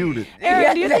it the unit.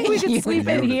 Aaron, do you think we the could sleep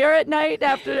in unit. here at night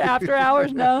after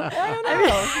hours? No. I don't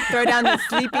know. Throw down the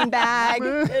sleeping bag.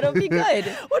 It'll be good.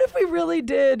 What if we really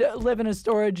did live in a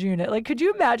storage unit? Like, could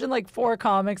you imagine like 4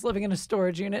 comics living in a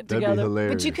storage unit That'd be together?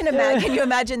 hilarious. But you can imagine. Can you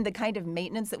imagine the kind of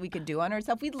maintenance that we could do on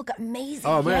ourselves? We'd look amazing.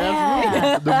 Oh, man, Yeah.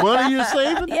 absolutely. The money you're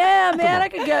saving? Yeah, man, I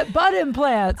could get butt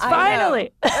implants.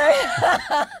 Finally.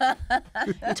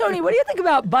 Tony, what do you think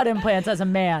about butt implants as a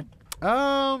man?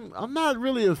 I'm not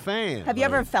really a fan. Have you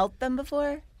ever felt them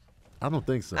before? I don't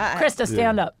think so. Krista,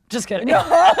 stand up. Just kidding.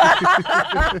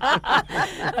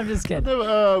 I'm just kidding.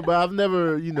 But I've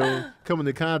never, come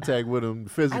into contact with them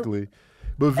physically.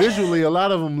 But visually, a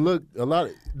lot of them look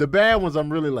the bad ones.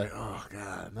 I'm really like, oh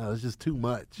God, no, it's just too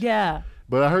much. Yeah.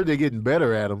 But I heard they're getting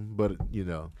better at them. But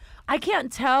I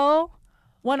can't tell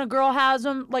when a girl has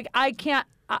them. Like I can't.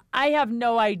 I have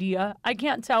no idea. I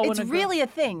can't tell when it's really a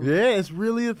thing. Yeah, it's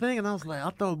really a thing. And I was like, I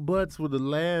thought butts were the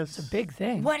last. It's a big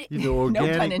thing. What?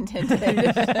 Organic. No pun intended.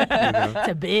 It's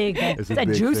a big thing. It's a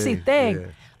juicy thing. Yeah.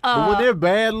 But when they're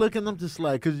bad looking, I'm just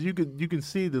like, because you can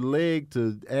see the leg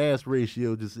to ass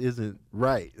ratio just isn't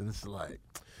right. And it's like,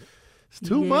 it's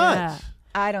too much.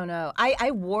 I don't know.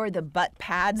 I wore the butt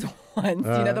pads once.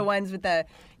 The ones with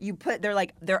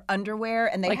they're underwear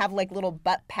and they have like little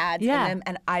butt pads in them,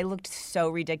 and I looked so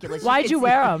ridiculous. Why'd you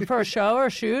wear them? For a show or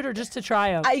a shoot or just to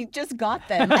try them? I just got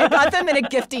them. I got them in a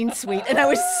gifting suite, and I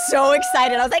was so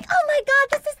excited. I was like, oh my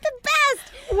God, this is the best.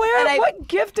 What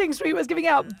gifting suite was giving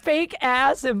out fake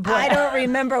ass implants? I don't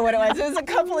remember what it was. It was a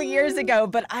couple of years ago,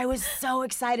 but I was so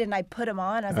excited, and I put them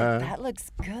on. I was like, that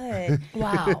looks good.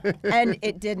 Wow. And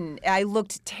it didn't. I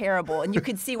looked terrible, and you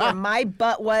could see where my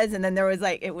butt was, and then there was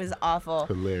it was awful.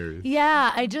 Hilarious.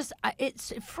 Yeah, it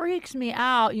freaks me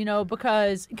out,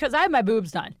 because I have my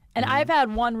boobs done. And I've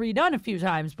had one redone a few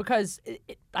times because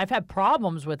I've had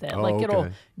problems with it. It'll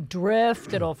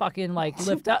drift, it'll fucking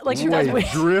lift up. Wait,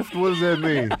 drift? What does that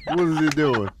mean? What is it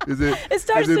doing? Is it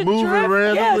moving drift.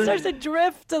 randomly? Yeah, it starts to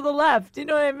drift to the left. You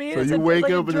know what I mean? So you wake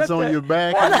up and it's on your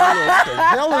back.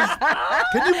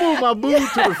 Can you move my boob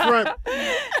to the front?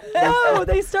 No,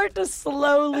 they start to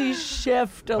slowly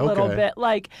shift a little bit.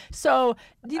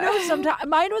 Sometimes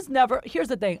mine was never. Here's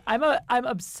the thing. I'm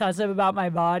obsessive about my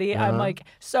body. I'm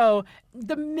so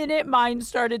the minute mine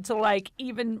started to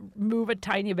even move a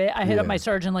tiny bit, I hit up my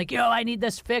surgeon I need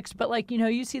this fixed. But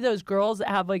you see those girls that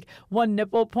have one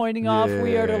nipple pointing off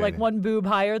weird or one boob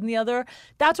higher than the other.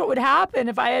 That's what would happen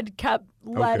if I had kept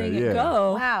letting it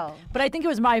go. Wow. But I think it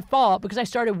was my fault because I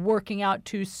started working out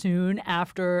too soon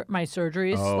after my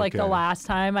surgeries. The last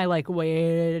time I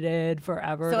waited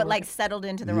forever. So it settled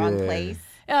into the wrong place.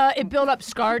 It built up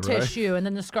scar tissue, and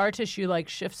then the scar tissue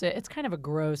shifts it. It's kind of a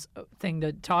gross thing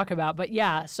to talk about, but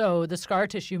yeah. So the scar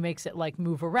tissue makes it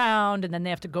move around, and then they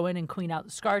have to go in and clean out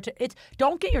the scar tissue.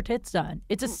 Don't get your tits done.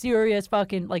 It's a serious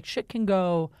fucking shit can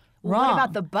go wrong. What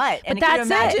about the butt? But that's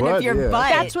imagine if your butt.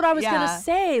 That's what I was gonna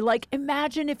say.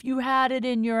 Imagine if you had it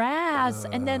in your ass,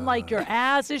 and then your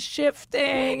ass is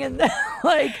shifting, and then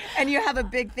and you have a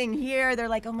big thing here. They're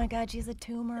like, oh my God, she has a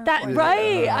tumor.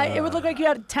 It would look like you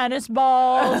had tennis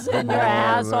balls in your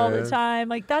ass all the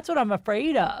time. That's what I'm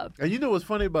afraid of. And you know what's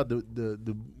funny about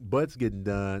the butts getting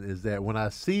done is that when I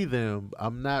see them,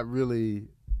 I'm not really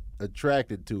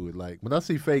attracted to it. When I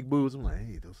see fake boobs, I'm like,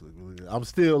 hey, those look really good. I'm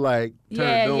still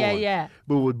turned on. Yeah.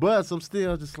 But with butts, I'm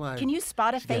still just like. Can you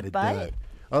spot a fake butt?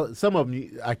 Some of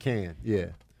them I can, yeah.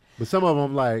 But some of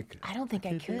them I don't think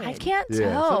I could. I can't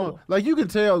tell. You can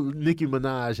tell Nicki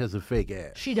Minaj has a fake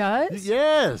ass. She does?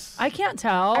 Yes. I can't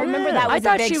tell. I remember that was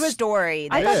a big story.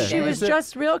 I thought she was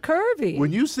just real curvy.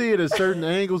 When you see it at certain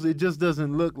angles, it just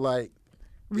doesn't look like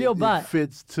real butt. It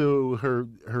fits to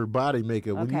her body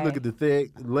makeup. When you look at the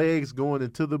thick legs going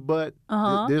into the butt,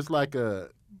 there's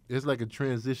a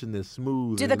transition that's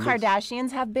smooth. Do the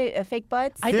Kardashians have fake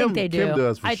butts? I think they do. Kim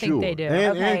does for sure. I think they do.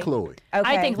 And Khloe. Okay.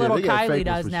 I think little Kylie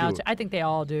does now sure. too. I think they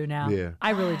all do now. Yeah. I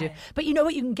really do. But you know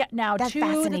what you can get now too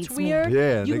fascinates that's weird? me.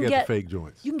 Yeah, you they got the fake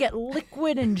joints. You can get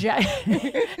liquid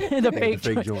the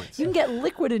fake joints. You can get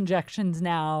liquid injections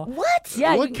now. What?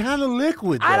 Yeah. What kind of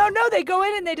liquid? I don't know. They go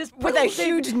in and they just with a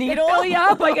huge needle. Fill you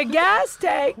up like a gas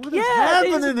tank. What is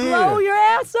happening they just here? blow your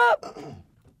ass up.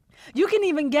 You can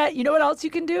even get, you know what else you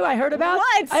can do? I heard about.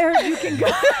 What? I heard you can go.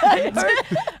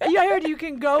 I heard you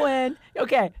can go in.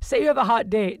 Okay, say you have a hot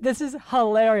date. This is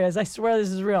hilarious. I swear this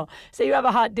is real. Say you have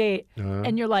a hot date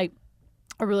and you're like,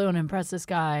 I really want to impress this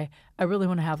guy. I really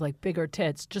want to have bigger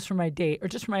tits just for my date or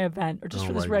just for my event or just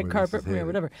for this red carpet premiere,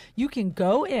 whatever. You can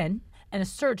go in and a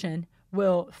surgeon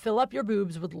will fill up your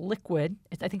boobs with liquid.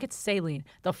 I think it's saline.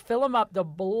 They'll fill them up. They'll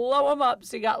blow them up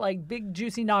so you got big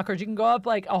juicy knockers. You can go up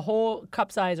a whole cup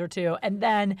size or two, and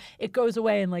then it goes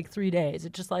away in 3 days.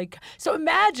 It's just so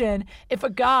imagine if a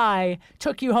guy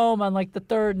took you home on the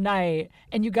third night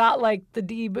and you got the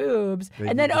D boobs,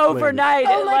 and then overnight.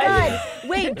 Oh my God!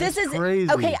 Wait, this is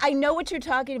crazy. Okay. I know what you're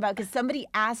talking about because somebody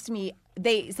asked me.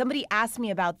 Somebody asked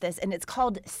me about this, and it's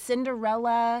called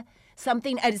Cinderella.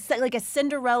 Something, it's like a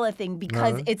Cinderella thing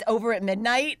because it's over at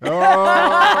midnight.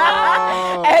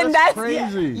 Oh. And that's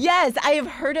crazy. Yes, I have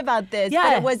heard about this.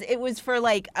 Yeah. But it was for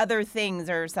like other things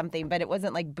or something, but it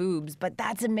wasn't like boobs. But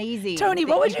that's amazing. Tony,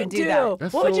 what would you do?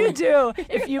 What would you do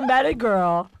if you met a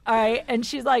girl, all right, and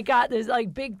she's like got this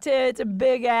like big tits and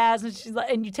big ass, and she's like,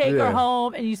 and you take her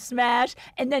home and you smash,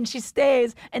 and then she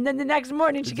stays, and then the next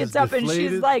morning she gets up and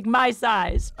she's like my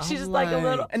size. She's just like a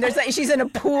little, and she's in a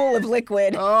pool of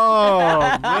liquid. Oh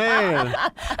man!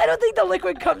 I don't think the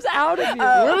liquid comes out of you.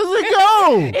 Where does it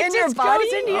go? It in just your body?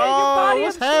 goes into your body.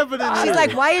 What's happening? She's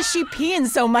like, why is she peeing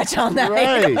so much all night?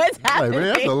 Right. What's happening? Like,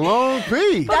 man, that's a long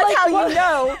pee. That's how you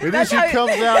know. And then she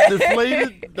comes out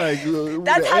deflated.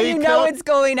 That's how you know it's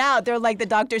going out. They're like, the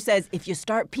doctor says, if you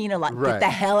start peeing a lot, get the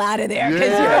hell out of there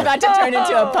because you're about to turn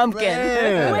into a pumpkin.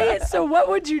 Man. Wait, so what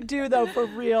would you do though for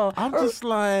real? I'm just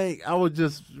like, I would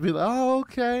just be like, oh,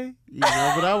 okay.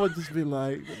 But I would just be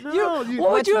like, no.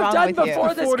 What would you have done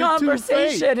before this 42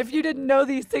 conversation fake. if you didn't know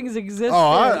these things existed? Oh,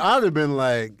 I'd have been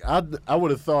like, I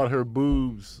would have thought her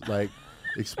boobs like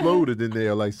exploded in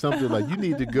there, like something like, you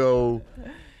need to go.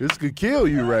 This could kill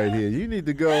you right here. You need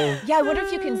to go. Yeah, I wonder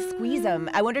if you can squeeze them.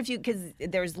 I wonder if because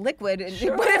there's liquid.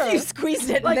 And what if you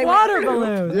squeezed it? Like and they water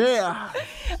balloons. Yeah.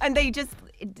 And they just.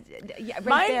 Right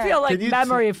Mine there. feel like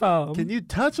memory foam. Can you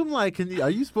touch them? Like, are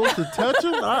you supposed to touch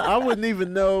them? I wouldn't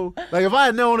even know. Like, if I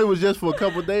had known it was just for a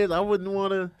couple of days, I wouldn't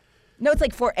want to. No, it's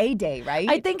like for a day, right?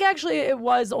 I think actually it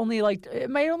was only like, it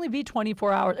might only be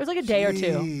 24 hours. It was like a day or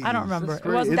two. I don't remember. It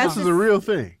wasn't This is a real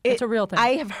thing. It's a real thing. I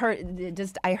have heard,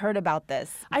 I heard about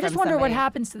this. I just wonder what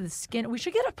happens to the skin. We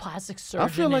should get a plastic surgeon. I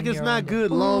feel like it's not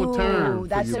good long term.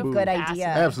 That's a good idea.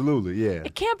 Absolutely, yeah.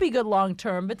 It can't be good long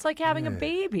term. It's like having a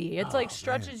baby. It's like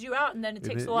stretches you out and then it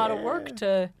takes a lot of work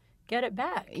to get it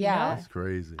back. Yeah. You know? That's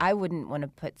crazy. I wouldn't want to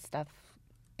put stuff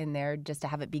in there just to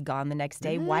have it be gone the next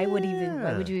day. Why would you even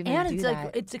And do it's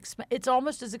that? like it's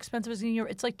almost as expensive as in your.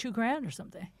 It's like $2,000 or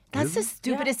something. That's the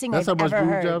stupidest thing That's I've how much ever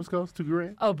boob heard. jobs cost?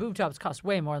 $2,000? Oh, boob jobs cost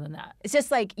way more than that. It's just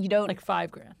like you don't Like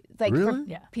 $5,000. like Really?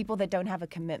 for people that don't have a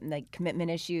commitment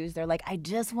issues. They're like, I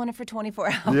just want it for 24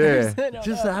 hours. Yeah.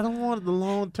 I I don't want the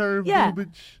long term Yeah.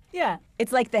 boobage. Yeah.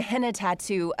 It's like the henna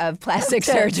tattoo of plastic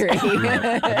surgery. I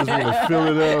just want to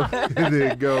fill it up and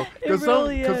then go. Because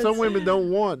really is. some women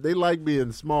don't want, they like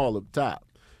being small up top.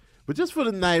 But just for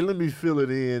the night, let me fill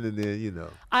it in and then,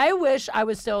 I wish I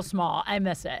was still small. I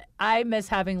miss it. I miss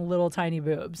having little tiny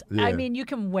boobs. Yeah. I mean, you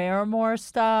can wear more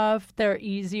stuff. They're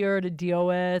easier to deal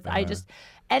with.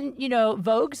 And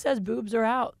Vogue says boobs are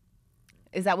out.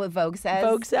 Is that what Vogue says?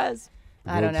 Vogue says.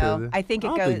 I don't know. I think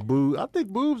it goes. I think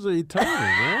boobs are eternal,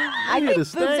 man. I think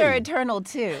boobs are eternal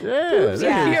too.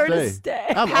 Yeah, are here to they stay.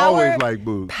 I've always liked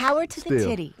boobs. Power to the Still.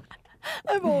 titty.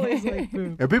 I've always liked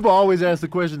boobs. And people always ask the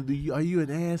question, are you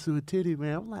an ass or a titty,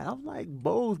 man? I'm like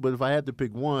both, but if I had to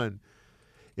pick one,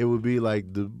 it would be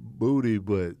like the booty,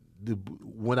 but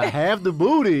when I have the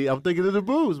booty, I'm thinking of the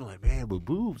boobs. I'm like, man, but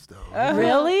boobs though.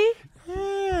 Really?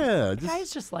 Yeah. Guys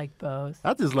just like both.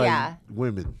 I just like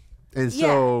women. And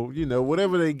so,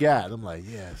 whatever they got, I'm like,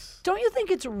 yes. Don't you think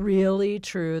it's really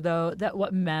true, though, that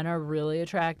what men are really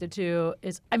attracted to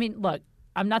is, I mean, look,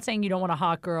 I'm not saying you don't want a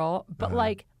hot girl, but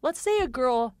like, let's say a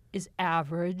girl is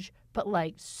average, but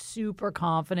like super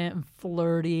confident and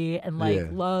flirty and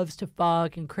like loves to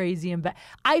fuck and crazy and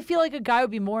I feel like a guy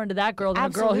would be more into that girl than a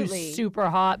girl who's super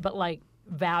hot, but like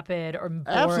vapid or boring.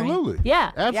 Absolutely.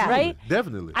 Yeah. Absolutely. Right?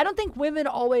 Definitely. I don't think women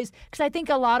always, because I think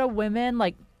a lot of women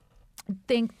like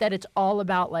think that it's all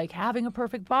about like having a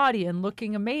perfect body and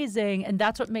looking amazing, and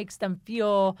that's what makes them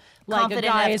feel like Confident a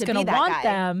guy enough is to going be to that want guy.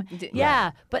 them.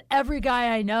 Yeah, but every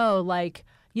guy I know, like,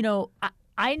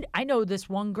 I know this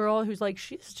one girl who's like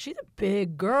she's a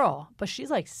big girl, but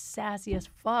she's like sassy as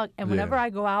fuck. And whenever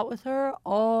I go out with her,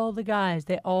 all the guys,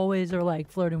 they always are like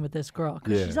flirting with this girl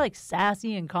because she's like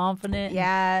sassy and confident.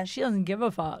 Yeah, she doesn't give a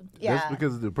fuck. Yeah, that's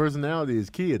because the personality is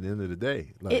key at the end of the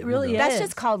day. Like, it really is. That's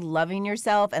just called loving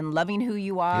yourself and loving who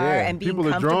you are and being people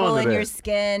are drawn comfortable to in your that.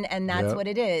 skin, and that's what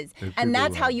it is. And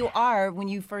that's how like you are when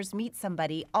you first meet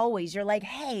somebody. Always, you're like,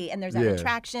 hey, and there's that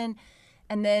attraction.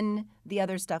 And then the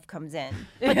other stuff comes in.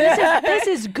 But this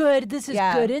is good. This is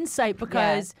good insight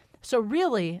because so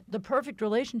really the perfect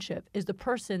relationship is the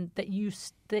person that you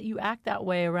act that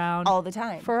way around all the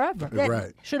time, forever.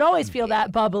 Right. Should always feel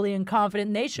that bubbly and confident.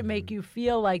 And they should make you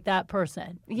feel like that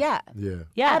person. Yeah. Yeah.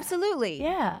 Absolutely.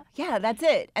 Yeah. Yeah, that's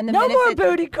it. And the no more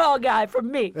booty call guy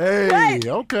from me. Hey,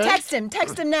 okay. Text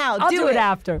him now. I'll do it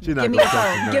after. Give me your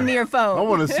phone. Give me your phone. I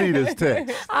want to see this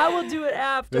text. I will do it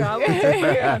after.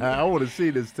 I want to see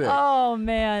this text. Oh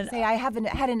man. Say I had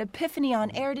an epiphany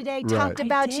on air today. Talked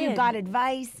about you. Got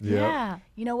advice. Yeah.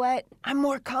 You know what? I'm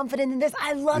more confident in this.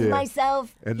 I love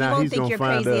myself. And you now won't he's think gonna you're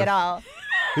find crazy us. at all.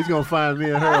 He's gonna find me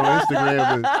and her on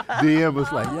Instagram and DM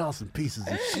us like, y'all some pieces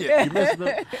of shit. You messing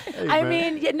up? Hey, I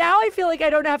man. mean, now I feel like I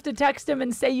don't have to text him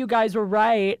and say you guys were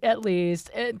right, at least,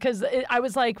 because I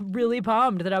was like really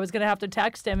bummed that I was gonna have to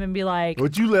text him and be like,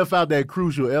 But you left out that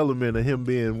crucial element of him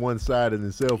being one-sided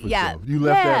and selfish. Yeah. though. You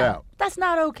left that out. That's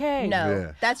not okay. No,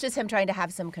 Yeah. that's just him trying to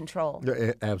have some control.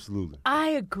 Yeah, absolutely. I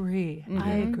agree.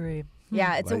 I agree.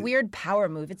 Yeah, it's a Like- weird power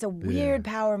move. It's a weird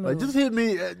power move. Like, just hit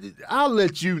me. I'll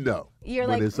let you know You're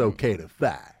when like- it's okay to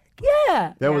fuck.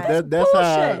 Yeah. That's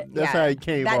bullshit. how he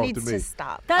came that off needs to me.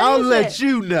 stop. That I'll is let it.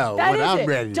 you know That when is I'm it.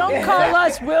 ready. Don't to call fuck.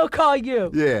 us, we'll call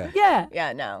you. Yeah. Yeah.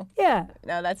 Yeah, no. Yeah.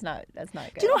 No, that's not good.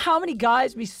 Do you know how many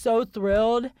guys be so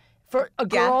thrilled for a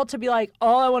girl to be like,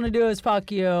 all I want to do is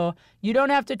fuck you. You don't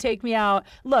have to take me out.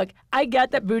 Look, I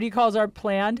get that booty calls aren't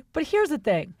planned, but here's the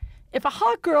thing. If a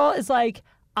hot girl is like,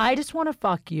 I just want to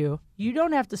fuck you, you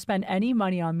don't have to spend any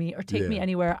money on me or take me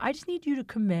anywhere. I just need you to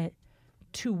commit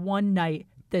to one night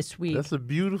this week. That's a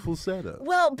beautiful setup.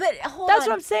 Well, but hold That's on.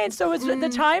 what I'm saying. So is the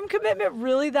time commitment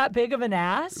really that big of an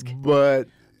ask? But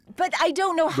But I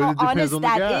don't know But how it depends honest on the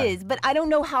that guy. is. But I don't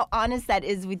know how honest that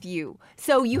is with you.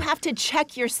 So you have to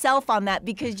check yourself on that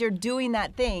because you're doing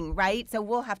that thing, right? So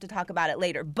we'll have to talk about it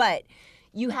later. But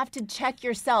you have to check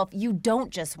yourself. You don't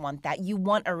just want that. You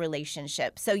want a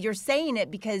relationship. So you're saying it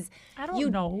because I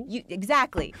don't know.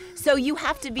 Exactly. So you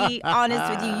have to be honest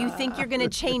with you. You think you're going to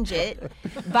change it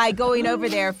by going over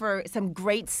there for some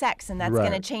great sex, and that's going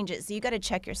to Right. change it. So you got to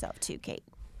check yourself too, Kate.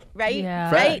 Right? Yeah.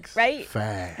 facts. Right?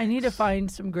 Facts. I need to find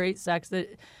some great sex that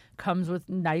comes with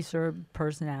nicer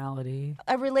personality.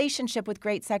 A relationship with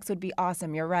great sex would be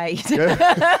awesome. You're right.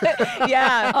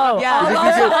 yeah. Oh, yeah.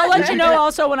 I'll let you know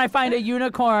also when I find a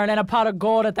unicorn and a pot of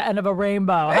gold at the end of a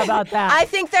rainbow. How about that? I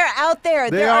think they're out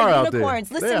there. They there are are out there. unicorns.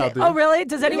 They're Listen. out there. Oh, really?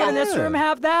 Does anyone in this Yeah. room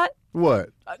have that? What?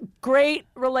 Great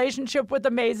relationship with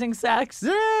amazing sex?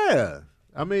 Yeah.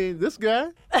 I mean, this guy.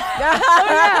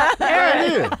 Yeah, Right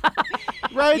here.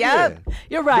 Right Yep. there.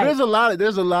 you're But right. there's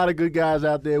a lot of good guys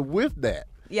out there with that.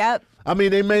 Yep. I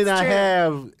mean, they may not true.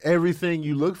 have everything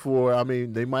you look for. I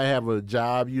mean, they might have a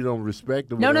job you don't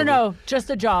respect or No. whatever. Just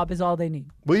a job is all they need.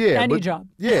 But yeah, Any but, job.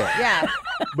 Yeah. Yeah.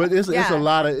 But it's Yeah. a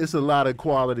lot of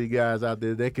quality guys out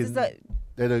there that can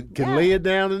Yeah. lay it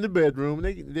down in the bedroom.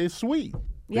 They're sweet.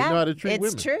 They know how to treat it's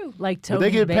women. true. Like But Tony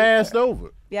they get Baker. passed over.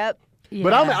 Yep. But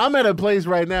Yeah. I'm at a place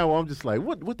right now where I'm just like,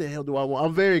 what the hell do I want?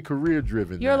 I'm very career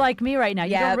driven. You're like me right now.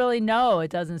 You Yeah. don't really know. It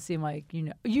doesn't seem like you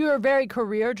know. You're very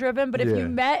career driven, but if Yeah. you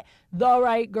met the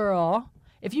right girl,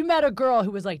 if you met a girl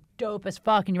who was like dope as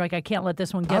fuck and you're like, I can't let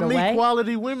this one get I away. meet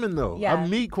quality women though. Yeah. I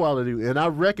meet quality and I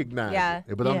recognize Yeah.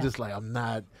 it. But Yeah. I'm just like, I'm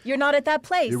not. You're not at that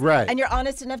place. You're right. And you're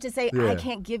honest enough to say, Yeah. I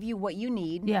can't give you what you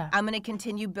need. Yeah. I'm going to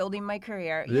continue building my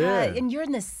career. Yeah. And you're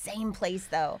in the same place,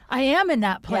 though. I am in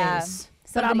that Yeah. place.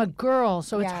 But I'm a girl,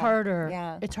 so it's Yeah. harder.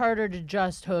 Yeah. It's harder to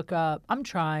just hook up. I'm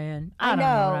trying. I don't know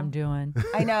know. what I'm doing.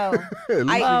 I know. At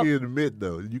least I- you can admit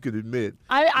though. You can admit.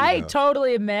 I know.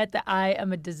 totally admit that I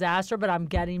am a disaster, but I'm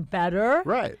getting better.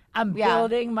 Right. I'm Yeah.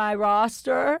 building my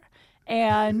roster,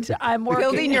 and I'm working.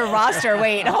 Building your roster.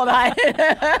 Wait, hold on.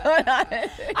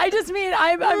 I just mean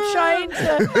I'm trying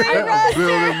to. I'm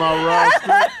building my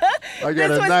roster. I got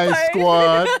This a was nice part-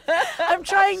 squad. I'm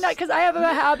trying not because I have a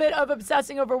habit of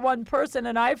obsessing over one person,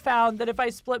 and I found that if I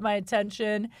split my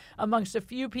attention amongst a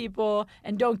few people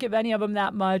and don't give any of them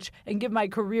that much, and give my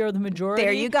career the majority,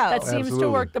 There you go. That seems to Absolutely.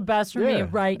 work the best for me Yeah.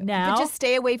 right now. But just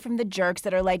stay away from the jerks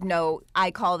that are like, no,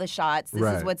 I call the shots. This is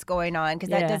Right. what's going on. Because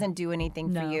Yeah. that doesn't do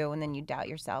anything No. for you. And then you doubt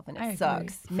yourself and I it agree.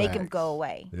 sucks. Make them Facts. go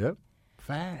away. Yep.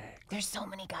 Facts. There's so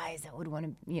many guys that would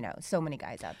want to, so many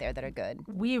guys out there that are good.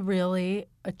 we really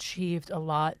achieved a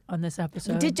lot on this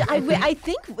episode. Did you, I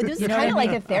think this is You know kind of what I like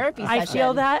mean? a therapy session. I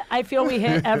feel that. I feel we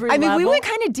hit every I mean, we level. went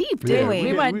kind of deep, didn't we?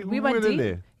 We went we went went in deep.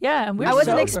 there. Yeah, and we I were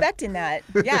wasn't sober. expecting that.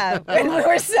 Yeah, and we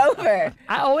were sober.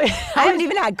 I always. I haven't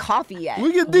even had coffee yet.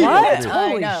 We get deep. What? up there. I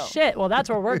Holy know. shit. Well, that's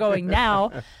where we're going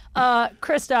now.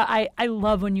 Krista, I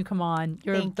love when you come on.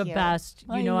 You're Thank the you. best.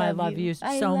 You know I love you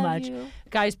I so love much. you.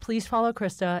 Guys, please follow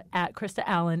Krista at Krista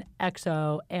Allen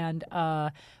XO. And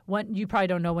when you probably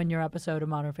don't know when your episode of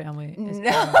Modern Family is.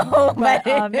 No, But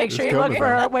make sure It's you look coming, for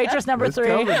though. waitress number It's 3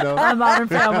 coming, though. on Modern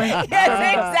Family.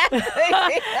 Yes,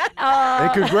 exactly.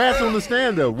 And congrats on the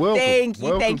stand-up. Welcome. Thank you,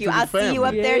 Welcome thank you. to the I'll see you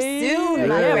up family. there soon,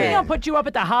 my Yeah, we're friend. gonna put you up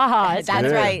at the ha-ha. That's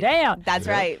Yeah. right. Damn. That's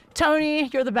right. Tony,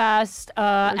 you're the best. for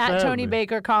At having Tony me.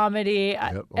 Baker Comedy.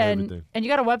 on and everything. you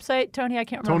got a website, Tony? I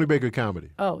can't remember. Tony Baker Comedy.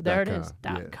 Oh, there it is.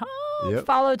 .com. .com. Yeah. Yep.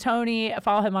 Follow Tony.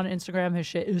 Follow him on Instagram. His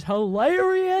shit is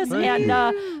hilarious. Thank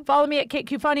and you. follow me at Kate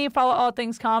Q Funny. Follow All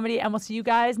Things Comedy. And we'll see you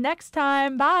guys next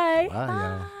time. Bye. Bye,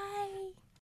 y'all.